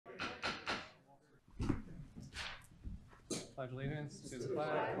pledge allegiance to the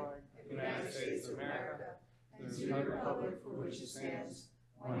flag of the United States of America, and to the republic for which it stands,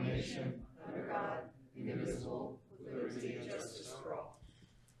 one nation, under God, indivisible, with liberty and justice for all.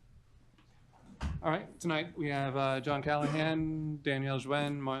 All right, tonight we have John Callahan, Danielle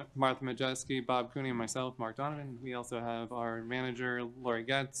Jouen, Martha Majeski, Bob Cooney, and myself, Mark Donovan. We also have our manager, Lori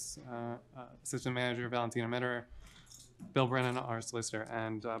Getz, assistant manager, Valentina Mitterer, Bill Brennan, our solicitor,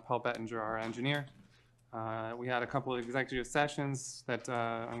 and Paul Bettinger, our engineer. We had a couple of executive sessions that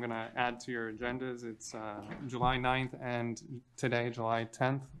I'm going to add to your agendas. It's July 9th and today, July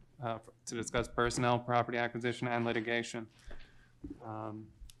 10th, to discuss personnel, property acquisition, and litigation.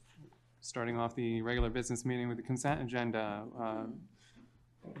 Starting off the regular business meeting with the consent agenda.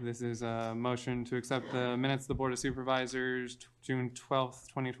 This is a motion to accept the minutes of the Board of Supervisors June 12th,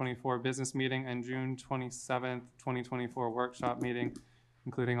 2024 business meeting and June 27th, 2024 workshop meeting,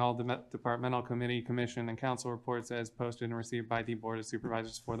 including all the departmental, committee, commission, and council reports as posted and received by the Board of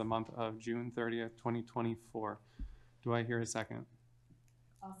Supervisors for the month of June 30th, 2024. Do I hear a second?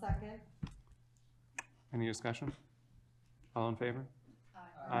 I'll second. Any discussion? All in favor?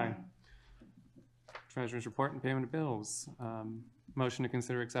 Aye. Aye. Treasurer's report and payment of bills. Motion to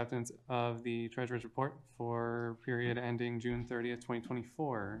consider acceptance of the treasurer's report for period ending June 30th,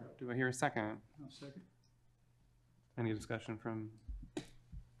 2024. Do I hear a second? I'll second. Any discussion from?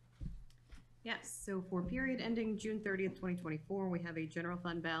 Yes, so for period ending June 30th, 2024, we have a general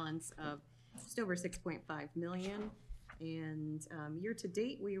fund balance of just over 6.5 million. And year to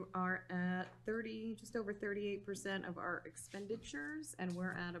date, we are at just over 38% of our expenditures, and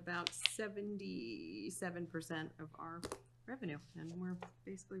we're at about 77% of our revenue. And we're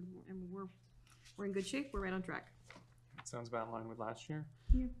basically, we're in good shape. We're right on track. Sounds about in line with last year.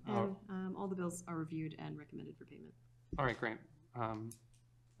 Yeah. And all the bills are reviewed and recommended for payment. All right, great.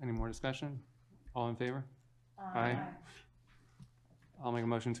 Any more discussion? All in favor? Aye. I'll make a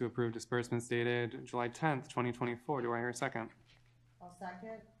motion to approve disbursements dated July 10th, 2024. Do I hear a second? I'll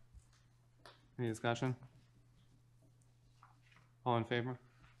second. Any discussion? All in favor?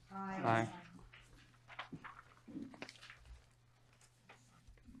 Aye. Aye.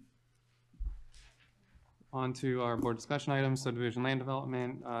 On to our board discussion items, subdivision land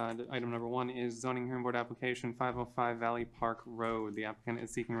development. Item number 1 is zoning hearing board application 505 Valley Park Road. The applicant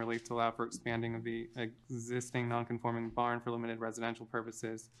is seeking relief to allow for expanding of the existing non-conforming barn for limited residential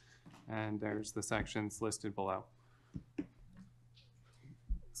purposes. And there's the sections listed below.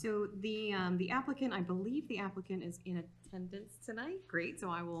 So the applicant, I believe the applicant is in attendance tonight. Great, so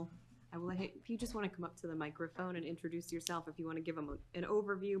I will let if you just want to come up to the microphone and introduce yourself if you want to give them an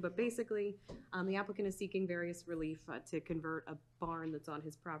overview. But basically, the applicant is seeking various relief to convert a barn that's on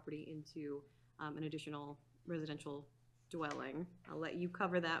his property into an additional residential dwelling. I'll let you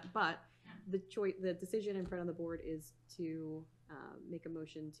cover that, but the decision in front of the board is to make a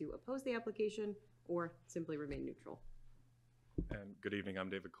motion to oppose the application or simply remain neutral. And good evening, I'm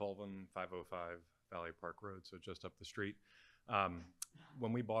David Colvin, 505 Valley Park Road, so just up the street.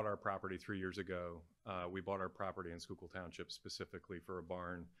 When we bought our property 3 years ago, we bought our property in Schuylkill Township specifically for a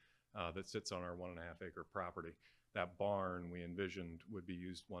barn that sits on our 1.5 acre property. That barn we envisioned would be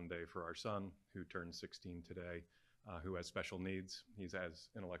used one day for our son, who turned 16 today, who has special needs. He has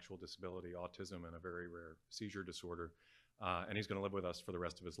intellectual disability, autism, and a very rare seizure disorder. And he's going to live with us for the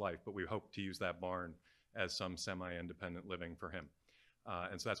rest of his life, but we hope to use that barn as some semi-independent living for him.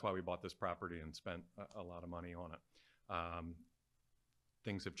 And so that's why we bought this property and spent a lot of money on it.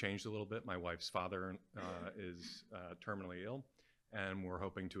 Things have changed a little bit. My wife's father is terminally ill, and we're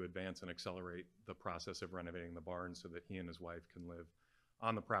hoping to advance and accelerate the process of renovating the barn so that he and his wife can live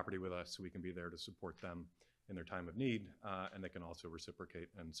on the property with us, so we can be there to support them in their time of need, and they can also reciprocate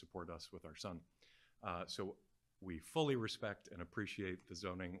and support us with our son. So we fully respect and appreciate the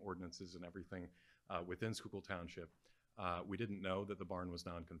zoning ordinances and everything within Schuylkill Township. We didn't know that the barn was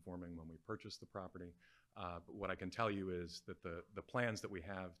non-conforming when we purchased the property. But what I can tell you is that the plans that we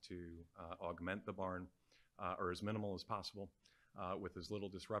have to augment the barn are as minimal as possible, with as little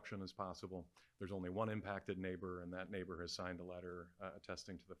disruption as possible. There's only one impacted neighbor, and that neighbor has signed a letter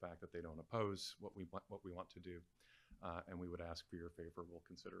attesting to the fact that they don't oppose what we want to do. And we would ask for your favorable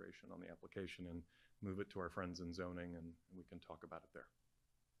consideration on the application and move it to our friends in zoning, and we can talk about it there.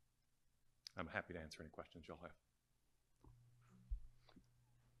 I'm happy to answer any questions y'all have.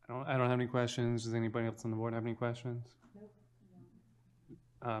 I don't have any questions. Does anybody else on the board have any questions? Nope.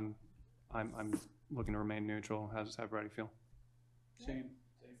 I'm looking to remain neutral. How does everybody feel? Same.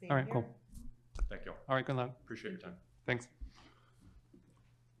 All right, cool. Thank you all. All right, good luck. Appreciate your time. Thanks.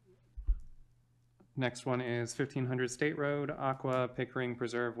 Next one is 1500 State Road, Aqua Pickering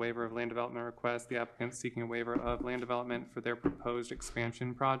Preserve waiver of land development request. The applicant seeking a waiver of land development for their proposed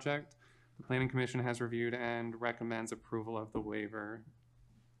expansion project. The Planning Commission has reviewed and recommends approval of the waiver.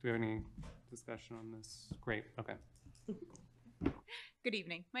 Do we have any discussion on this? Great, okay. Good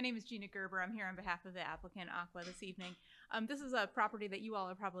evening. My name is Gina Gerber. I'm here on behalf of the applicant Aqua this evening. This is a property that you all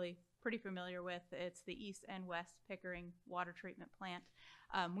are probably pretty familiar with. It's the East and West Pickering Water Treatment Plant.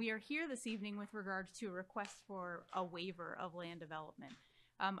 We are here this evening with regards to a request for a waiver of land development.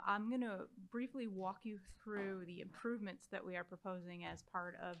 I'm going to briefly walk you through the improvements that we are proposing as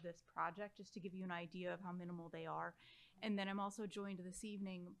part of this project, just to give you an idea of how minimal they are. And then I'm also joined this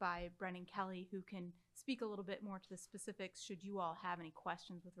evening by Brennan Kelly, who can speak a little bit more to the specifics should you all have any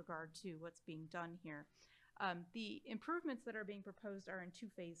questions with regard to what's being done here. The improvements that are being proposed are in two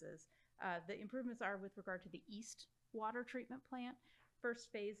phases. The improvements are with regard to the East Water Treatment Plant.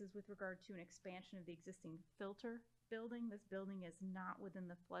 First phase is with regard to an expansion of the existing filter building. This building is not within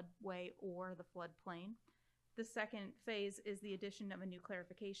the floodway or the floodplain. The second phase is the addition of a new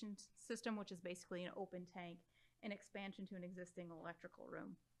clarification system, which is basically an open tank, an expansion to an existing electrical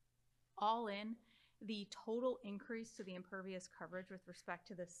room. All in, the total increase to the impervious coverage with respect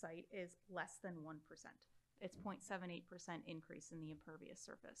to this site is less than 1%. It's 0.78% increase in the impervious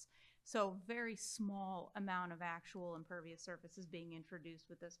surface. So very small amount of actual impervious surface is being introduced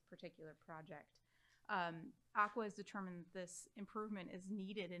with this particular project. Aqua has determined that this improvement is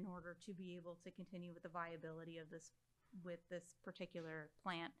needed in order to be able to continue with the viability of this particular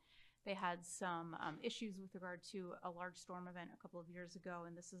plant. They had some issues with regard to a large storm event a couple of years ago,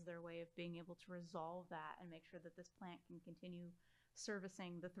 and this is their way of being able to resolve that and make sure that this plant can continue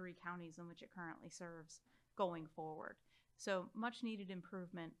servicing the 3 counties in which it currently serves going forward. So much needed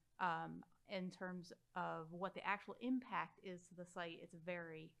improvement in terms of what the actual impact is to the site. It's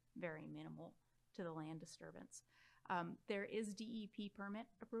very, very minimal to the land disturbance. There is DEP permit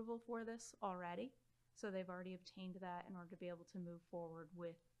approval for this already, so they've already obtained that in order to be able to move forward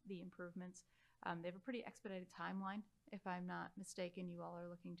with the improvements. They have a pretty expedited timeline. If I'm not mistaken, you all are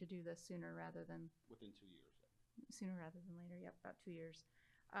looking to do this sooner rather than within 2 years. sooner rather than later. Yep, about 2 years.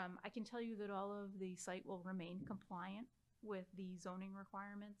 I can tell you that all of the site will remain compliant with the zoning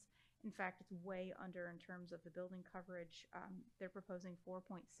requirements. In fact, it's way under in terms of the building coverage. They're proposing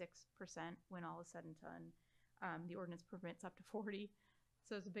 4.6% when all is said and done. The ordinance permits up to 40.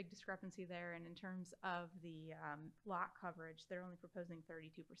 So there's a big discrepancy there. And in terms of the lot coverage, they're only proposing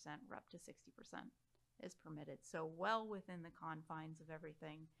 32%. We're up to 60% is permitted. So well within the confines of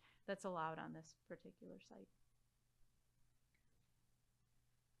everything that's allowed on this particular site.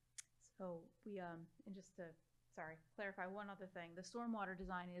 So we, and just to, clarify one other thing, the stormwater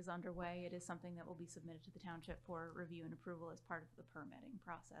design is underway. It is something that will be submitted to the township for review and approval as part of the permitting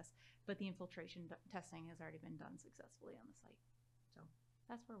process, but the infiltration testing has already been done successfully on the site. So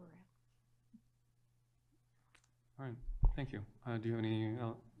that's where we're at. All right, thank you. Do you have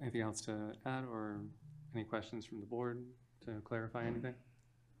anything else to add or any questions from the board to clarify anything?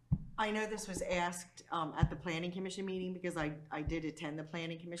 I know this was asked at the Planning Commission meeting because I did attend the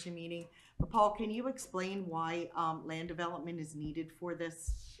Planning Commission meeting. But Paul, can you explain why land development is needed for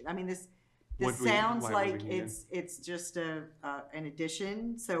this? I mean, this sounds like it's just an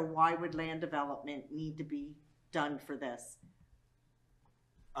addition. So why would land development need to be done for this?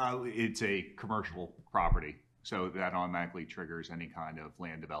 It's a commercial property, so that automatically triggers any kind of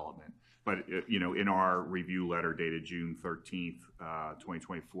land development. But, you know, in our review letter dated June 13th,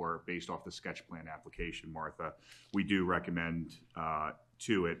 2024, based off the sketch plan application, Martha, we do recommend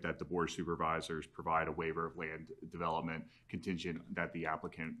to it that the Board of Supervisors provide a waiver of land development contingent that the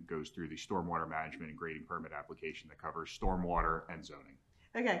applicant goes through the stormwater management and grading permit application that covers stormwater and zoning.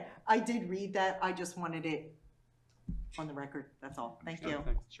 Okay, I did read that. I just wanted it on the record. That's all. Thank you.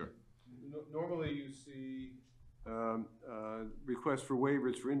 Sure. Normally you see requests for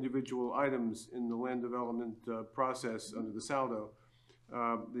waivers for individual items in the land development process under the saldo.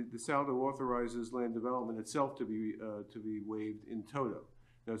 The saldo authorizes land development itself to be waived in toto.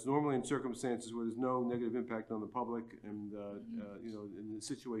 Now, it's normally in circumstances where there's no negative impact on the public, and you know, in a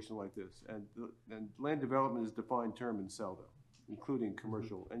situation like this, and land development is a defined term in saldo, including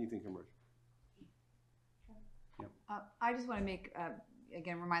commercial, anything commercial. I just want to make,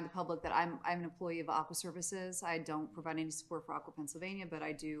 again, remind the public that I'm an employee of Aqua Services. I don't provide any support for Aqua Pennsylvania, but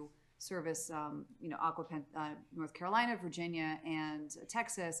I do service, you know, Aqua North Carolina, Virginia, and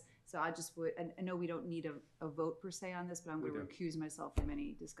Texas. So I just would, I know we don't need a vote per se on this, but I'm going to recuse myself from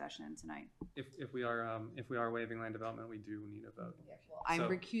any discussion tonight. If we are waiving land development, we do need a vote. Yeah, well, I'm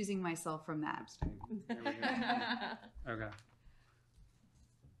recusing myself from that. Abstain. There we go. Okay.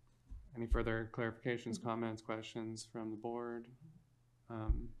 Any further clarifications, comments, questions from the board?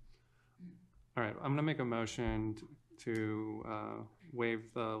 All right, I'm gonna make a motion to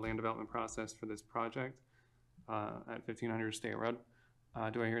waive the land development process for this project at 1500 State Road.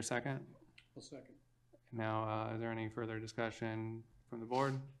 Do I hear a second? I'll second. Now, is there any further discussion from the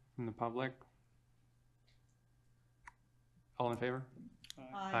board, from the public? All in favor?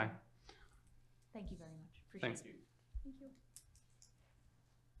 Aye. Thank you very much. Appreciate Thanks. it. Thank you.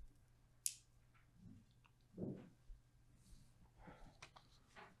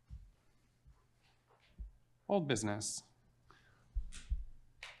 Old business.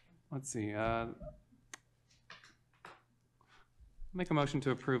 Let's see, make a motion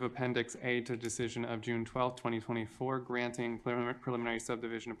to approve Appendix A to decision of June 12th, 2024, granting preliminary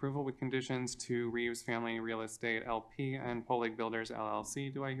subdivision approval with conditions to Reeves Family Real Estate LP and Polig Builders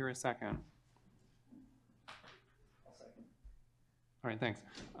LLC. Do I hear a second? All right, thanks.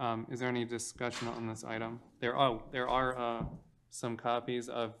 Is there any discussion on this item? There are some copies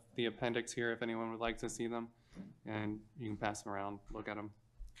of the appendix here if anyone would like to see them, and you can pass them around, look at them.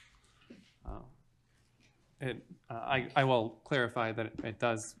 I will clarify that it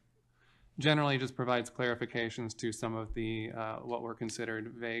does generally just provides clarifications to some of the what were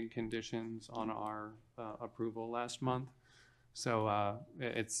considered vague conditions on our approval last month. So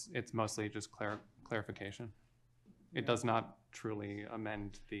it's mostly just clarification. It does not truly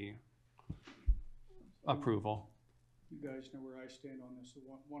amend the approval. You guys know where I stand on this. So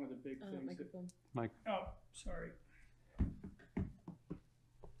one of the big things that, Microphone. Mike. oh, sorry. I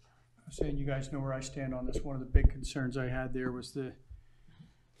was saying you guys know where I stand on this. One of the big concerns I had there was the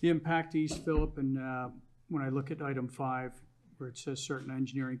impact to East Phillip. And when I look at item 5, where it says certain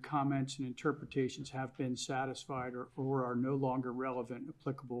engineering comments and interpretations have been satisfied or are no longer relevant,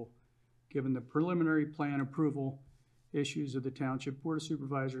 applicable, given the preliminary plan approval issues of the Township Board of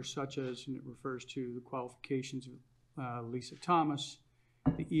Supervisors, such as, and it refers to the qualifications of Lisa Thomas,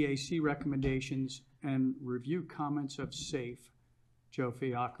 the EAC recommendations, and review comments of SAFE. Joe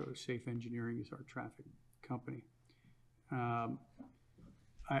Fiacco, Safe Engineering is our traffic company. I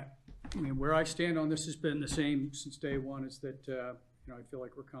mean, where I stand on this has been the same since day one, is that, I feel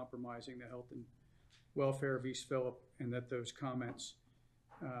like we're compromising the health and welfare of East Phillip, and that those comments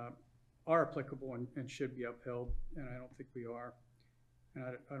are applicable and should be upheld, and I don't think we are. And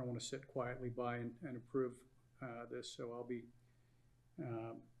I don't want to sit quietly by and approve this, so I'll be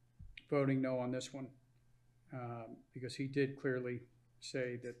voting no on this one, because he did clearly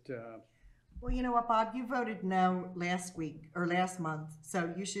say that. Well, you know what, Bob, you voted no last week or last month,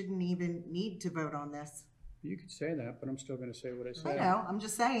 so you shouldn't even need to vote on this. You could say that, but I'm still going to say what I I said. know, I'm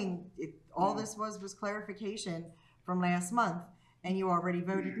just saying, all this was clarification from last month, and you already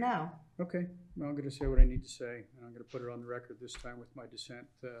voted no. Okay, well, I'm going to say what I need to say, and I'm going to put it on the record this time with my dissent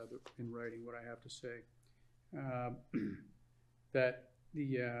in writing what I have to say. That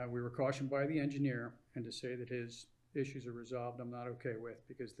we were cautioned by the engineer, and to say that his issues are resolved, I'm not okay with,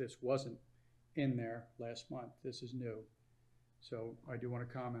 because this wasn't in there last month. This is new. So I do want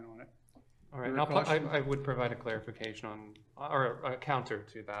to comment on it. All right, I would provide a clarification on, or a counter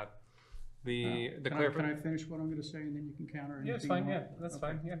to that. Can I finish what I'm going to say, and then you can counter anything? Yeah, it's fine, you yeah, want? that's Okay.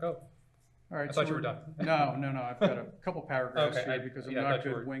 fine, yeah, go. All right. I thought you were done. No, I've got a couple paragraphs Okay, here, because I'm yeah, I not thought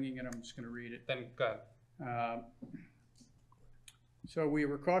you good were- winging it. I'm just going to read it. Then go ahead. So we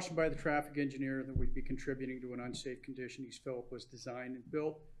were cautioned by the traffic engineer that we'd be contributing to an unsafe condition. East Phillip was designed and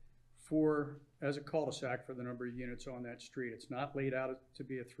built as a cul-de-sac for the number of units on that street. It's not laid out to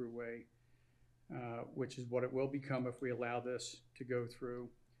be a throughway, which is what it will become if we allow this to go through.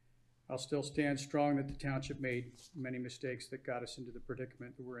 I'll still stand strong that the township made many mistakes that got us into the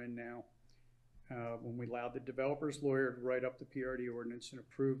predicament that we're in now. When we allowed the developer's lawyer to write up the PRD ordinance and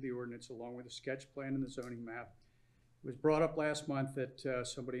approve the ordinance along with a sketch plan and the zoning map. It was brought up last month that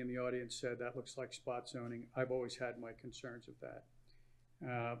somebody in the audience said that looks like spot zoning. I've always had my concerns of that.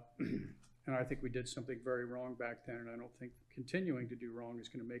 And I think we did something very wrong back then, and I don't think continuing to do wrong is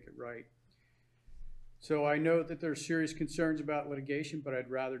going to make it right. So I know that there's serious concerns about litigation, but I'd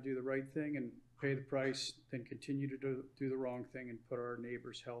rather do the right thing and pay the price than continue to do the wrong thing and put our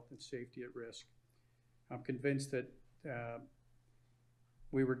neighbors' health and safety at risk. I'm convinced that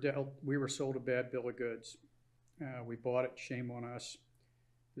we were sold a bad bill of goods. We bought it, shame on us.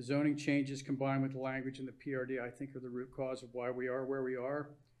 The zoning changes combined with the language in the PRD, I think, are the root cause of why we are where we are.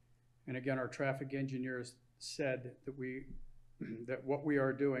 And again, our traffic engineers said that that what we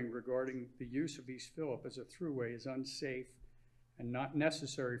are doing regarding the use of East Phillip as a throughway is unsafe and not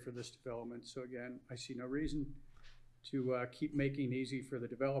necessary for this development. So again, I see no reason to keep making it easy for the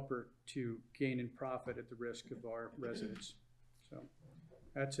developer to gain in profit at the risk of our residents. So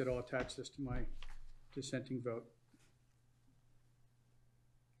that's it. I'll attach this to my dissenting vote.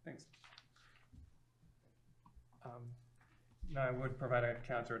 Thanks. No, I would provide a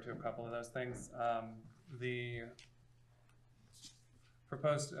counter to a couple of those things. The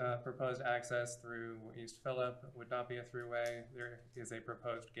proposed access through East Phillip would not be a throughway. There is a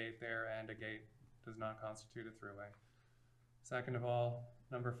proposed gate there, and a gate does not constitute a throughway. Second of all,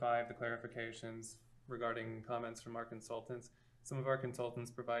 number 5, the clarifications regarding comments from our consultants. Some of our consultants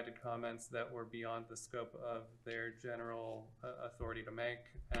provided comments that were beyond the scope of their general authority to make,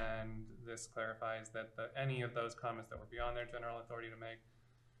 and this clarifies that any of those comments that were beyond their general authority to make,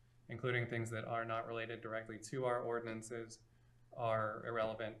 including things that are not related directly to our ordinances, are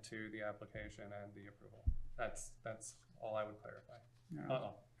irrelevant to the application and the approval. That's all I would clarify.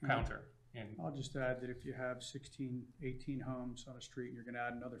 Yeah. Counter. I'll just add that if you have 16, 18 homes on a street and you're gonna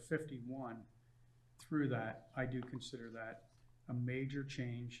add another 51 through that, I do consider that a major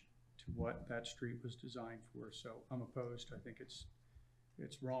change to what that street was designed for. So I'm opposed. I think it's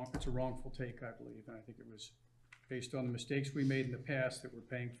wrong. It's a wrongful take, I believe, and I think it was based on the mistakes we made in the past that we're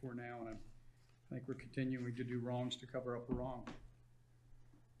paying for now, and I think we're continuing to do wrongs to cover up a wrong.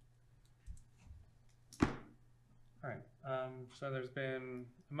 All right, so there's been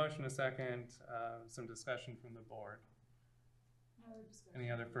a motion, a second, some discussion from the board. Any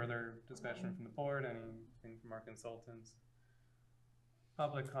other further discussion from the board? Anything from our consultants?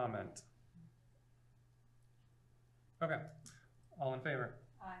 Public comment? Okay, all in favor?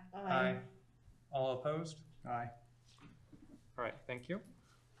 Aye. All opposed? Aye. All right, thank you.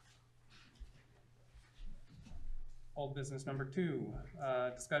 Old business number 2,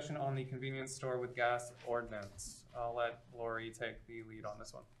 discussion on the convenience store with gas ordinance. I'll let Lori take the lead on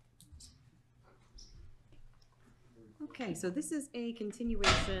this one. Okay, so this is a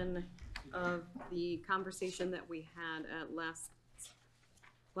continuation of the conversation that we had at last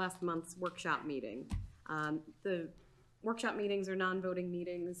month's workshop meeting. The workshop meetings are non-voting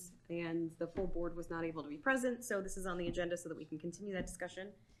meetings, and the full board was not able to be present, so this is on the agenda so that we can continue that discussion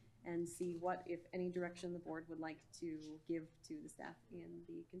and see what, if any, direction the board would like to give to the staff and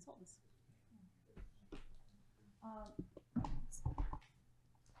the consultants.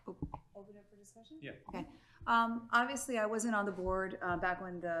 Open up for discussion? Yeah. Okay. Obviously, I wasn't on the board back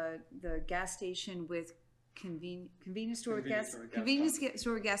when the gas station with convenience store with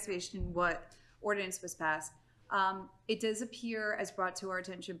gas station, what ordinance was passed. It does appear, as brought to our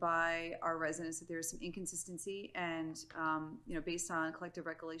attention by our residents, that there is some inconsistency, and based on collective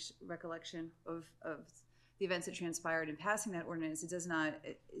recollection of the events that transpired in passing that ordinance, it does not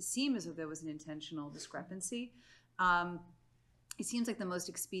seem as though there was an intentional discrepancy. It seems like the most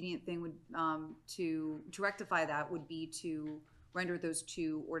expedient thing would to rectify that would be to render those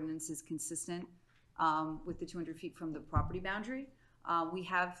two ordinances consistent with the 200 feet from the property boundary. We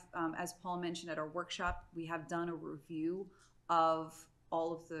have, as Paul mentioned at our workshop, we have done a review of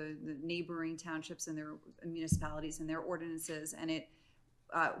all of the neighboring townships and their municipalities and their ordinances, and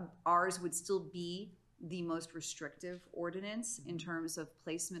ours would still be the most restrictive ordinance in terms of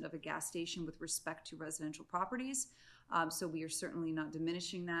placement of a gas station with respect to residential properties. So we are certainly not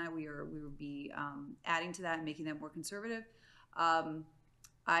diminishing that. We will be adding to that and making that more conservative.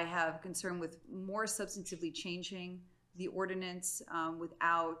 I have concern with more substantively changing the ordinance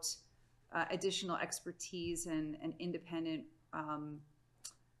without additional expertise and independent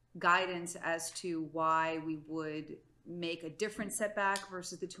guidance as to why we would make a different setback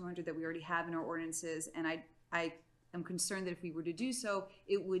versus the 200 that we already have in our ordinances. And I am concerned that if we were to do so,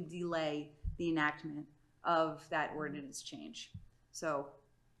 it would delay the enactment of that ordinance change. So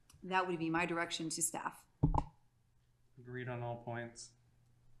that would be my direction to staff. Agreed on all points.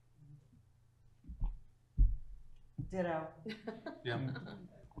 Ditto. Yeah,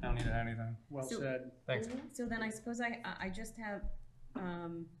 I don't need to add anything. Well So- said. Thanks. So then I suppose I just have,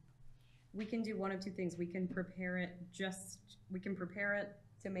 we can do one of two things. We can prepare it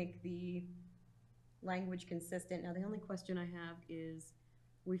to make the language consistent. Now, the only question I have is,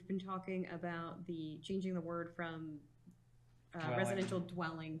 we've been talking about changing the word from residential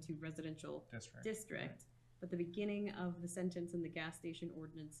dwelling to residential district. But the beginning of the sentence in the gas station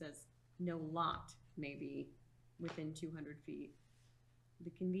ordinance says, no lot may be within 200 feet. The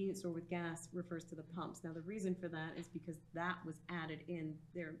convenience store with gas refers to the pumps. Now, the reason for that is because that was added in.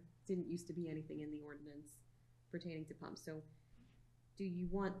 There didn't used to be anything in the ordinance pertaining to pumps. So do you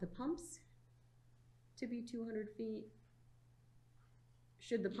want the pumps to be 200 feet?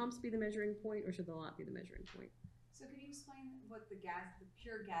 Should the pumps be the measuring point, or should the lot be the measuring point? So can you explain what the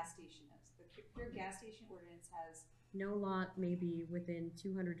pure gas station is? The pure gas station ordinance has No lot may be within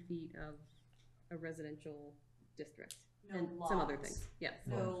 200 feet of a residential district. No and some other lots. things, yes.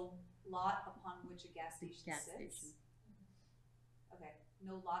 No lot upon which a gas station Gas sits? station. Okay,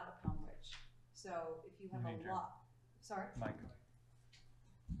 no lot upon which. So if you have Major. a lot, sorry? Mike.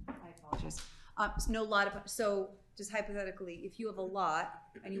 I apologize. So no lot of, so just hypothetically, if you have a lot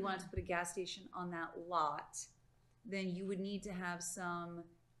and you wanted to put a gas station on that lot, then you would need to have some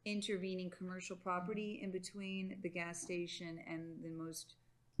intervening commercial property in between the gas station and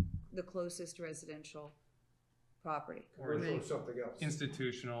the closest residential property. Commercial is something else.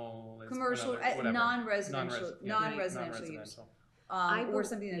 Institutional is Commercial, whatever. non-residential, Yeah, non-residential use. non-residential. Or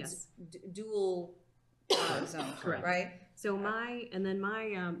something that's dual zone, Correct. right? So my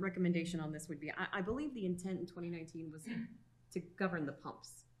recommendation on this would be, I believe the intent in 2019 was to govern the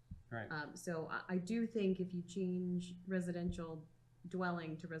pumps. Right. So I do think if you change residential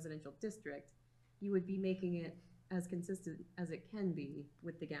dwelling to residential district, you would be making it as consistent as it can be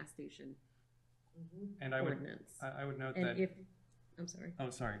with the gas station And I would, ordinance. I would note And that, if, I'm sorry, oh,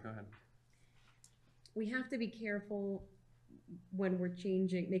 sorry, go ahead. we have to be careful when we're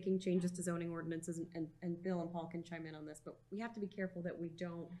making changes to zoning ordinances, and Bill and Paul can chime in on this, but we have to be careful that we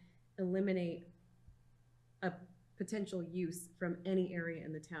don't eliminate a potential use from any area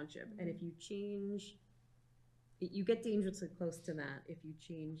in the township. And if you change, you get dangerously close to that if you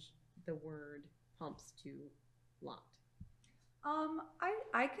change the word pumps to lot.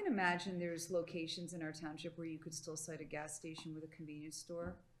 I can imagine there's locations in our township where you could still cite a gas station with a convenience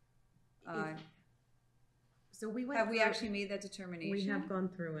store. So we went Have we through- actually made that determination? We have gone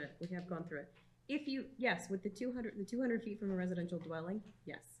through it. We have gone through it. If you, yes, with the 200 feet from a residential dwelling,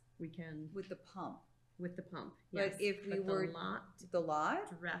 yes, we can, With the pump. with the pump, But yes. if we But were- the lot The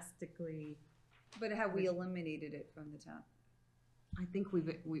lot? drastically, But have we eliminated it from the town? I think we,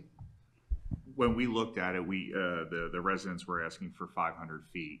 When we looked at it, the residents were asking for 500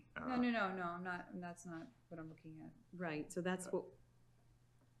 feet. No, I'm not, that's not what I'm looking at. right, so that's what,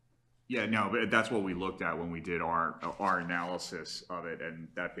 Yeah, no, but that's what we looked at when we did our analysis of it, and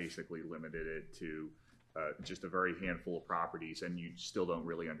that basically limited it to just a very handful of properties, and you still don't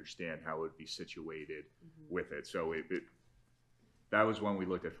really understand how it would be situated with it. So that was when we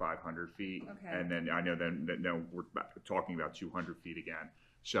looked at 500 feet, Okay. and then I know now we're talking about 200 feet again.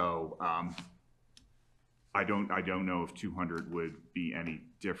 So I don't know if 200 would be any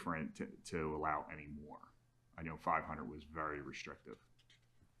different to allow any more. I know 500 was very restrictive.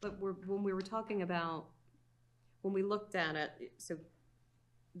 but when we were talking about, when we looked at it, so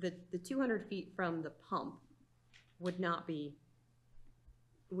the 200 feet from the pump would not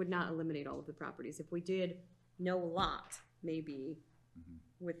eliminate all of the properties. If we did no lot, maybe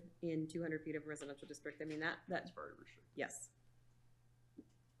within 200 feet of a residential district, I mean, that's Very restrictive. yes.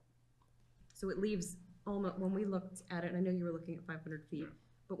 So it leaves almost, when we looked at it, and I know you were looking at 500 feet,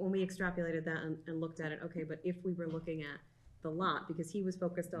 but when we extrapolated that and looked at it, okay, but if we were looking at the lot, because he was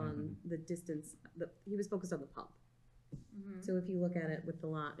focused on the distance, he was focused on the pump. So if you look at it with the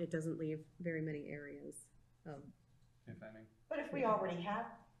lot, it doesn't leave very many areas. If any. But if we already have.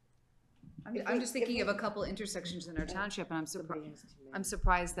 I'm just thinking of a couple intersections in our township, and I'm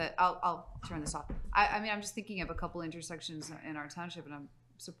surprised that, I'll turn this off. I mean, I'm just thinking of a couple intersections in our township, and I'm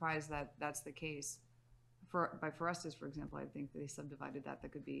surprised that that's the case. By Forestas, for example, I think they subdivided that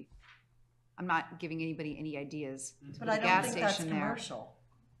could be, I'm not giving anybody any ideas to But put I a don't gas think that's station there. commercial.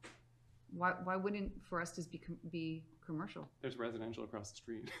 Why wouldn't Forestas be commercial? There's residential across the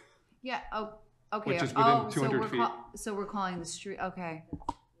street. Yeah, oh, okay. Which is within Oh, 200 feet. So we're calling the street, okay.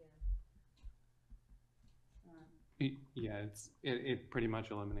 Yeah, it pretty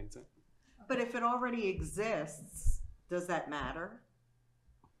much eliminates it. But if it already exists, does that matter?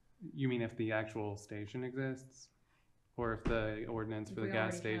 You mean if the actual station exists? Or if the ordinance for the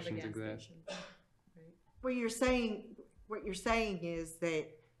gas stations exists? What you're saying is that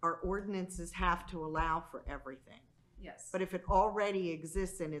our ordinances have to allow for everything. Yes. But if it already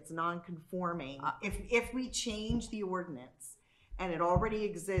exists and it's non-conforming, if we change the ordinance and it already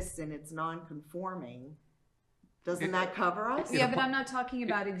exists and it's non-conforming, doesn't that cover us? Yeah, but I'm not talking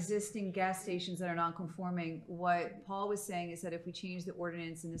about existing gas stations that are non-conforming. What Paul was saying is that if we change the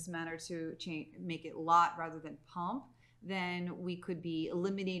ordinance in this manner to make it lot rather than pump, then we could be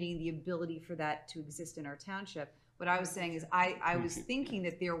eliminating the ability for that to exist in our township. What I was saying is I was thinking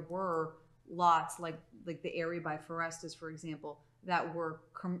that there were lots, like the area by Forestas, for example, that were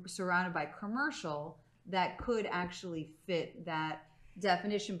surrounded by commercial that could actually fit that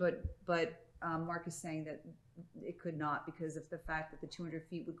definition, but Mark is saying that it could not because of the fact that the 200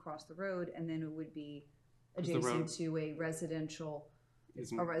 feet would cross the road and then it would be the road- adjacent to a residential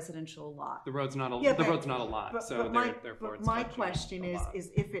isn't, a residential lot. the road's not a, Yeah, the but- road's not a lot, so therefore But it's my touching question a is, lot.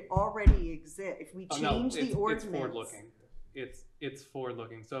 if it already exists, if we Oh, no, change the it's ordinance. forward-looking. It's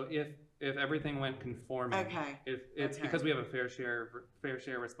forward-looking. So if everything went conforming, Okay. if it's Okay. because we have a fair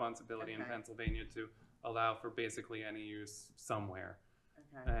share responsibility in Okay. Pennsylvania to allow for basically any use somewhere.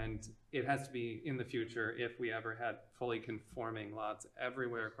 Okay. And it has to be in the future, if we ever had fully conforming lots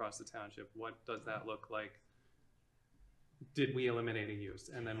everywhere across the township, what does that look like? Did we eliminate a use?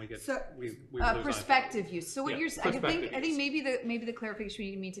 And then we get, So- we lose on it. Prospective use. So what Yeah, you're, I prospective think use. maybe the clarification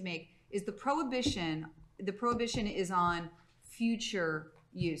you need to make is the prohibition is on future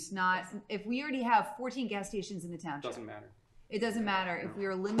use, not, if we already have 14 gas stations in the township. Doesn't matter. It doesn't matter. If we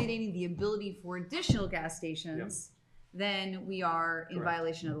are eliminating the ability for additional gas stations, then we are in Correct.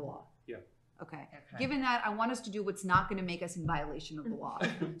 violation of the law. Yeah. Okay. Given that, I want us to do what's not gonna make us in violation of the law.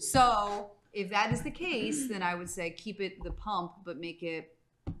 So if that is the case, then I would say keep it the pump, but make it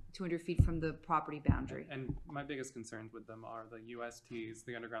 200 feet from the property boundary. And my biggest concerns with them are the USTs,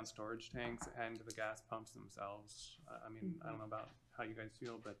 the underground storage tanks, and the gas pumps themselves. I mean, I don't know about how you guys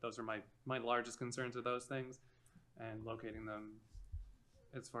feel, but those are my largest concerns with those things. And locating them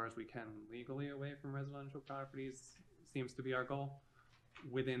as far as we can legally away from residential properties seems to be our goal,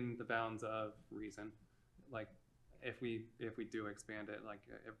 within the bounds of reason. Like, if we do expand it, like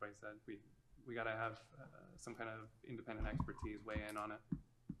everybody said, we gotta have some kind of independent expertise weigh in on it.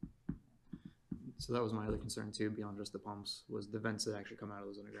 So that was my other concern too, beyond just the pumps, was the vents that actually come out of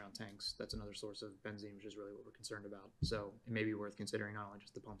those underground tanks. That's another source of benzene, which is really what we're concerned about. So it may be worth considering not only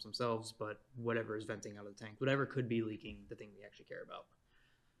just the pumps themselves, but whatever is venting out of the tank, whatever could be leaking, the thing we actually care about.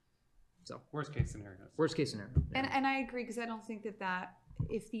 So Worst case scenarios. worst case scenario. yeah. And I agree, because I don't think that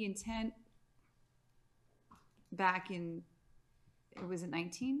if the intent back in, it was at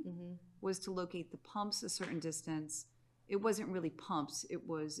 19, Mhm. was to locate the pumps a certain distance, it wasn't really pumps, it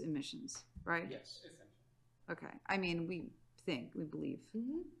was emissions, right? Yes. Okay, I mean, we believe,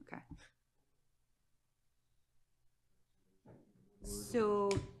 Mhm. okay. So,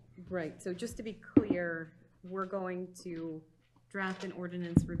 right, so just to be clear, we're going to draft an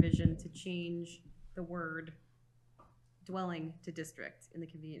ordinance revision to change the word dwelling to district in the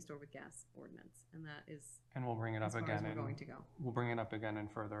convenience store with gas ordinance, and that is And we'll bring it as up far as again we're going in, to go. we'll bring it up again in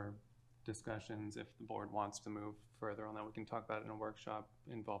further discussions. If the board wants to move further on that, we can talk about it in a workshop,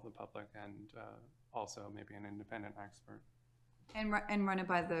 involve the public, and also maybe an independent expert. And run it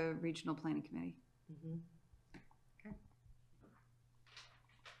by the regional planning committee. Mhm.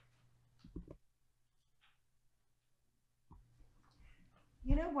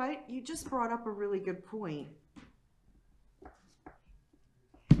 You know what? You just brought up a really good point.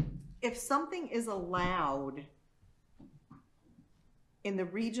 If something is allowed in the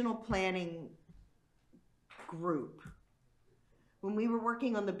regional planning group, when we were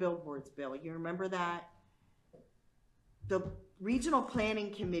working on the billboards bill, you remember that? The regional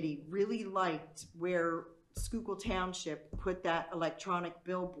planning committee really liked where Schuylkill Township put that electronic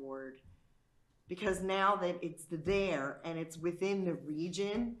billboard, because now that it's there and it's within the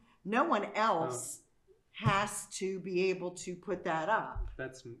region, no one else has to be able to put that up.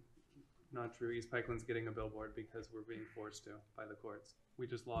 That's not true. East Pikeland's getting a billboard because we're being forced to by the courts. We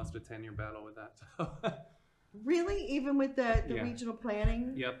just lost a 10-year battle with that. So. Really? Even with the Yeah. regional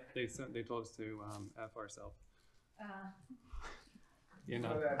planning? Yep, they told us to F ourselves. You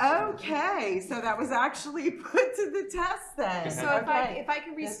know. Okay, so that was actually put to the test then. So So Okay. if I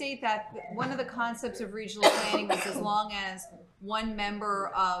can restate that, one of the concepts of regional planning was as long as one member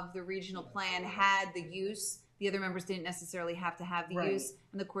of the regional plan had the use, the other members didn't necessarily have to have the Right. use.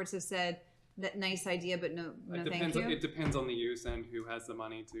 And the courts have said, that nice idea, but no thank It you. depends on the use and who has the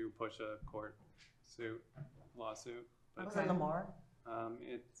money to push a court lawsuit. But, Was that Lamar?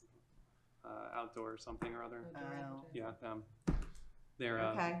 it's outdoor something or other. Oh. Yeah, they're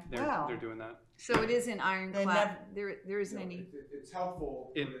Okay, well. they're doing that. So it is an They ironclad, there isn't You know, any, It's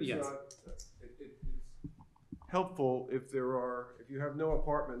helpful, It- but it's yes. not, it's helpful if you have no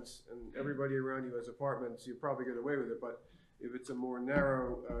apartments and everybody around you has apartments, you probably get away with it, but if it's a more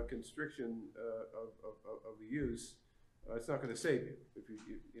narrow constriction of the use, it's not gonna save you, if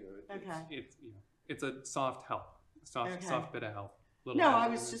you know. Okay. It's a soft help, Okay. soft bit of help. Little No, help I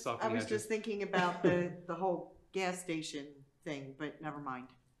and was then just, soften I the was edges. just thinking about the whole gas station thing, but never mind.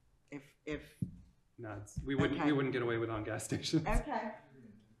 If, No, we wouldn't get away with on gas stations. okay.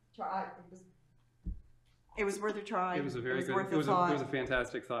 Try, it was worth a try. It was a very good. worth It was a thought. it was a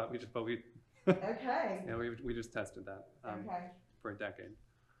fantastic thought. Okay, Yeah, we just tested that okay. for a decade.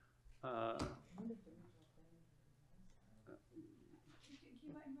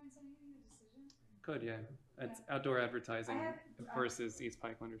 Could, yeah. It's outdoor advertising versus East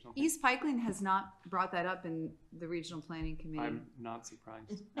Pikeland or something. East Pikeland has not brought that up in the regional planning committee. I'm not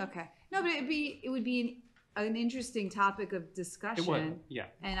surprised. Okay. No, but it would be an interesting topic of discussion. It would, yeah.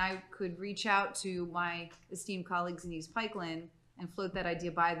 And I could reach out to my esteemed colleagues in East Pikeland and float that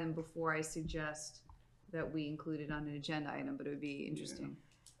idea by them before I suggest that we include it on an agenda item, but it would be interesting.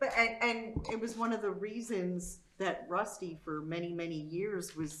 But, and it was one of the reasons that Rusty for many, many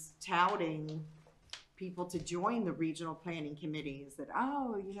years was touting people to join the regional planning committees, that,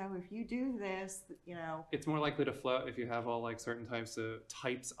 oh, you know, if you do this, you know. It's more likely to float if you have all like certain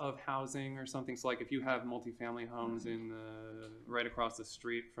types of housing or something. So like if you have multifamily homes in right across the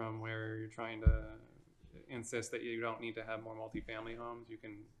street from where you're trying to insist that you don't need to have more multifamily homes, you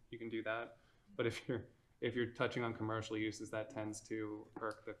can do that. But if you're touching on commercial uses, that tends to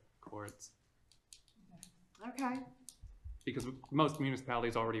irk the courts. Okay. Because most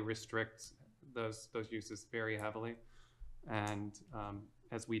municipalities already restrict those uses very heavily, and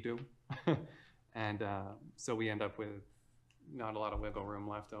as we do, and so we end up with not a lot of wiggle room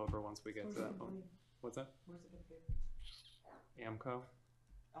left over once we get to that point. What's that? Where's it gonna be? AMCO,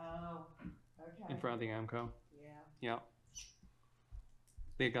 Oh, okay. in front of the AMCO. Yeah. Yeah.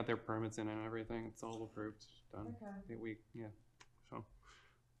 They got their permits in and everything. It's all approved, done. Okay. So,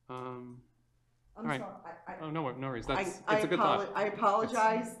 I'm right. sorry. oh no worries. It's I a good thought. I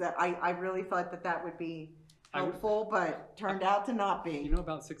apologize that I really thought that would be I would- helpful, but turned out to not be. You know,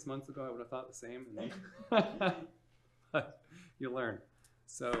 about 6 months ago, I would have thought the same. But you learn.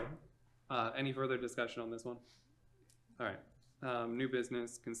 So, any further discussion on this one? All right. New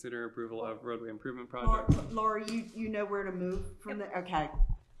business, consider approval of roadway improvement projects. Laura, you know where to move from the, okay.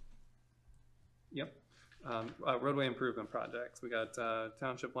 Yep. Roadway improvement projects. We got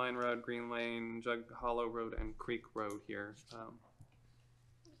Township Line Road, Green Lane, Jug Hollow Road, and Creek Road here.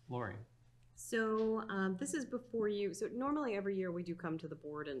 Lori. So this is before you, so normally every year we do come to the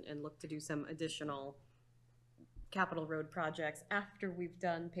board and look to do some additional capital road projects after we've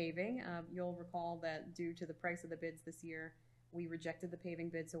done paving. You'll recall that due to the price of the bids this year, we rejected the paving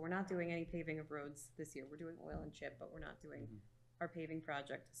bid, so we're not doing any paving of roads this year. We're doing oil and chip, but we're not doing our paving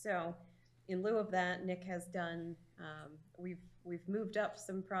project. So in lieu of that, Nick has done, we've moved up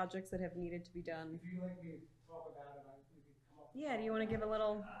some projects that have needed to be done. If you'd like me to talk about it, we could come up. Yeah, do you want to give a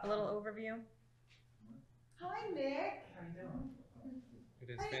little overview? Hi, Nick. How you doing? It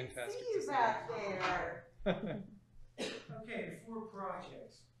is I didn't fantastic see to you see. back there. Okay, the 4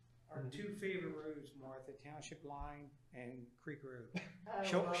 projects. Our 2 favorite roads, Martha, Township Line and Creek Road.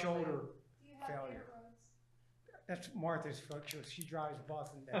 Shoulder failure. That's Martha's fault. She drives bus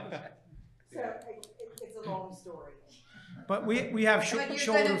and does. So it's a long story. But we have But you're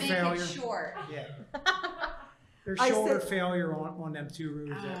shoulder gonna make failure. it short. Yeah. There's I shoulder said- failure on them 2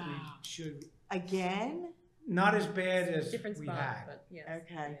 roads that we should, Again? not as bad as Different we spot, had, but yes.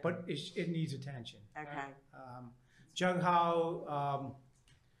 Okay, but it needs attention. okay. Jug Hollow,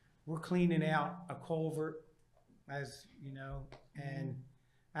 we're cleaning out a culvert, as you know, and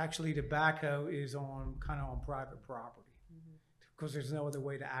actually the backhoe is kind of on private property because there's no other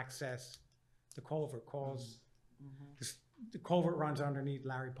way to access the culvert because the culvert runs underneath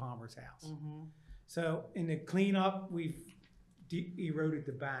Larry Palmer's house. So in the cleanup, we've eroded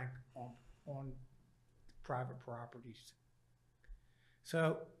the bank on private properties.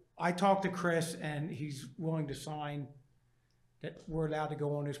 So I talked to Chris and he's willing to sign that we're allowed to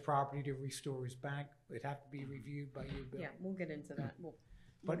go on his property to restore his bank. It'd have to be reviewed by you, Bill. Yeah, we'll get into that.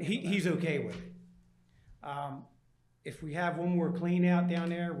 But he's okay with it. If we have one more clean out down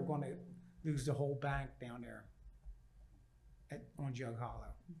there, we're gonna lose the whole bank down there on Jug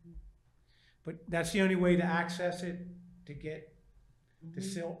Hollow. But that's the only way to access it, to get the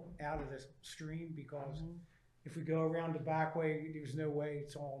silt out of the stream, because if we go around the back way, there's no way,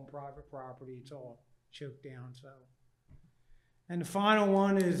 it's all on private property, it's all choked down, so. And the final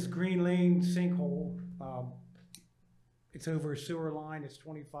one is Green Lane sinkhole. It's over a sewer line, it's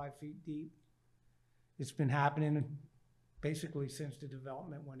 25 feet deep. It's been happening basically since the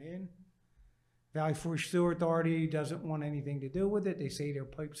development went in. Valley Forge Sewer Authority doesn't want anything to do with it. They say their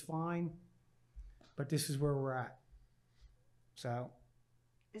pipe's fine, but this is where we're at. So,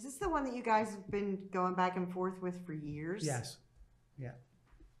 Is this the one that you guys have been going back and forth with for years? yes, yeah.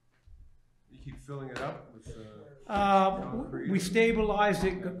 You keep filling it up with, We stabilized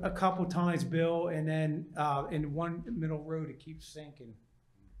it a couple times, Bill, and then in one middle road, it keeps sinking.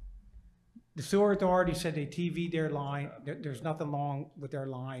 The sewer authority said they TV'd their line. There's nothing wrong with their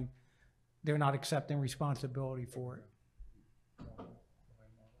line. They're not accepting responsibility for it.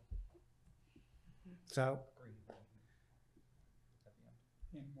 So,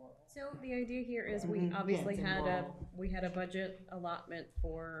 So So the idea here is we Mhm. Yeah, obviously it's had involved. we had a budget allotment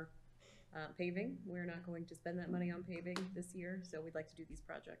for paving. We're not going to spend that money on paving this year, so we'd like to do these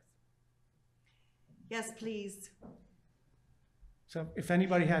projects. Yes, please. So if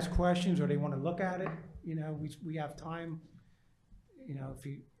anybody has questions or they want to look at it, you know, we have time. You know,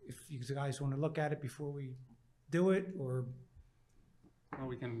 if you guys want to look at it before we do it, or Well,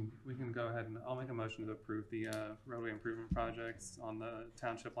 we can go ahead and I'll make a motion to approve the roadway improvement projects on the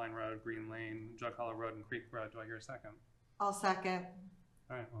Township Line Road, Green Lane, Jug Hollow Road, and Creek Road. Do I hear a second? I'll second.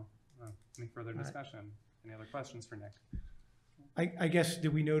 All right, well, any further right. discussion? Any other questions for Nick? I guess,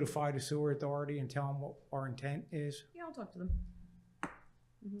 did we notify the sewer authority and tell them what our intent is? Yeah, I'll talk to them.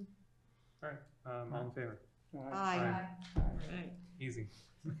 Mhm. All right, all in favor? Aye. All right. Easy.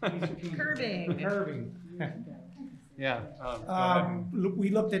 Curbing. Curbing. Yeah, go ahead and- We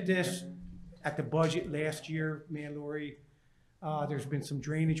looked at this at the budget last year, me and Lori. There's been some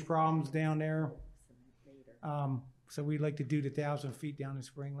drainage problems down there. So we'd like to do the 1,000 feet down in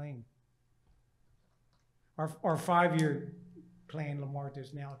Spring Lane. Our 5-year plan, Lamar,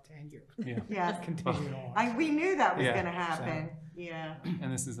 is now 10-year. Yeah, Yes. Continuing on. We knew that was Yeah, gonna happen. Yeah,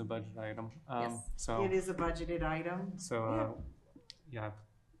 and this is a budget item. Yes. So, it is a budgeted item. yeah,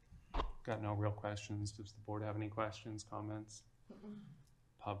 I've got no real questions. Does the board have any questions, comments?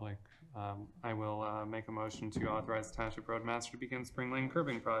 Public. I will make a motion to authorize the Township Roadmaster to begin Spring Lane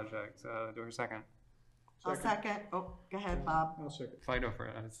curbing project. Do I hear a second? I'll second. Oh, go ahead, Bob. I'll second. Fight over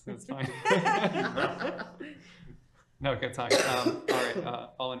it. It's fine. No, get tired. All right,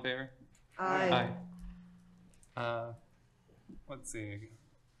 all in favor? Aye. Let's see.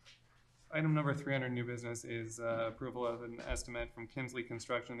 Item number 300, new business, is approval of an estimate from Kinsley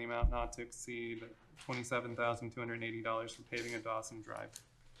Construction, the amount not to exceed $27,280 for paving of Dawson Drive.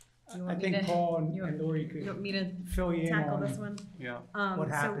 Do you I want me think to- Paul and you Lori You want could me to fill you in tackle this on one? Yeah. what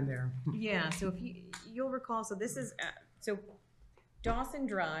So- happened there. Yeah, so if you'll recall, so this is, so Dawson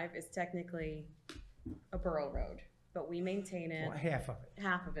Drive is technically a borough road, but we maintain it, Well, half of it.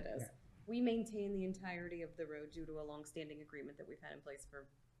 half of it is. Yeah. We maintain the entirety of the road due to a long-standing agreement that we've had in place for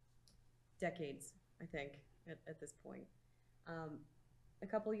decades, I think, at this point. A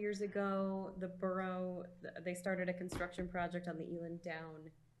couple years ago, the borough, they started a construction project on the Eland Down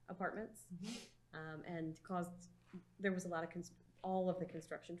Apartments, and there was a lot of, all of the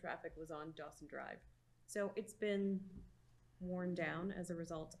construction traffic was on Dawson Drive. So it's been worn down as a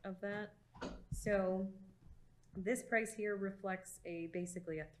result of that. So this price here reflects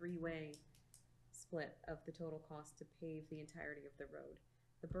basically a 3-way split of the total cost to pave the entirety of the road.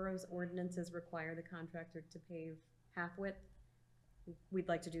 The borough's ordinances require the contractor to pave half width. We'd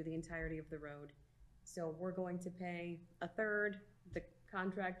like to do the entirety of the road. So we're going to pay a third, the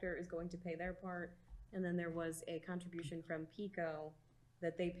contractor is going to pay their part, and then there was a contribution from PICO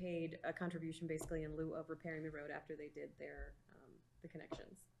that they paid a contribution basically in lieu of repairing the road after they did their, the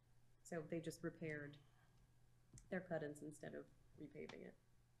connections. So they just repaired their cut-ins instead of repaving it.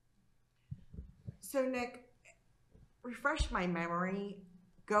 So Nick, refresh my memory,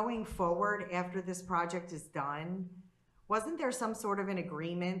 going forward after this project is done, wasn't there some sort of an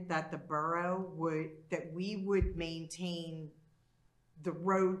agreement that the borough that we would maintain the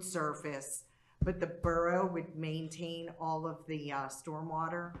road surface, but the borough would maintain all of the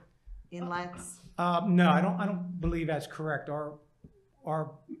stormwater inlets? No, I don't believe that's correct.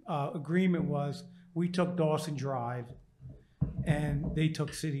 Our agreement was, we took Dawson Drive and they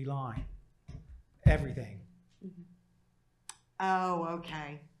took City Line, everything. Oh,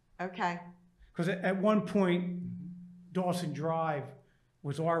 okay, okay. Because at one point, Dawson Drive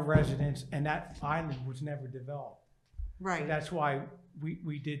was our residence and that island was never developed. So Right, that's why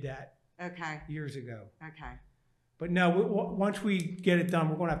we did that okay, years ago. okay, But no, once we get it done,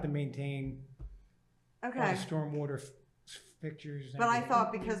 we're gonna have to maintain all okay. the stormwater fixtures and But I everything.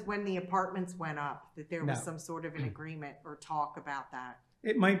 thought because when the apartments went up, that there was No. some sort of an agreement or talk about that.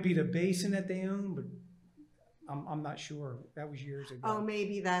 It might be the basin that they own, but I'm not sure. That was years ago. Oh,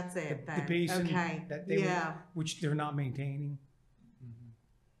 maybe that's The- it the then. basin Okay, that they were- yeah. Which they're not maintaining.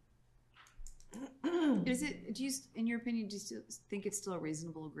 Is it, in your opinion, do you still think it's still a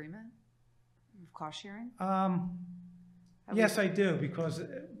reasonable agreement of cost sharing? Yes, I do, because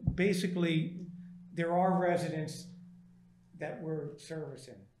basically, there are residents that we're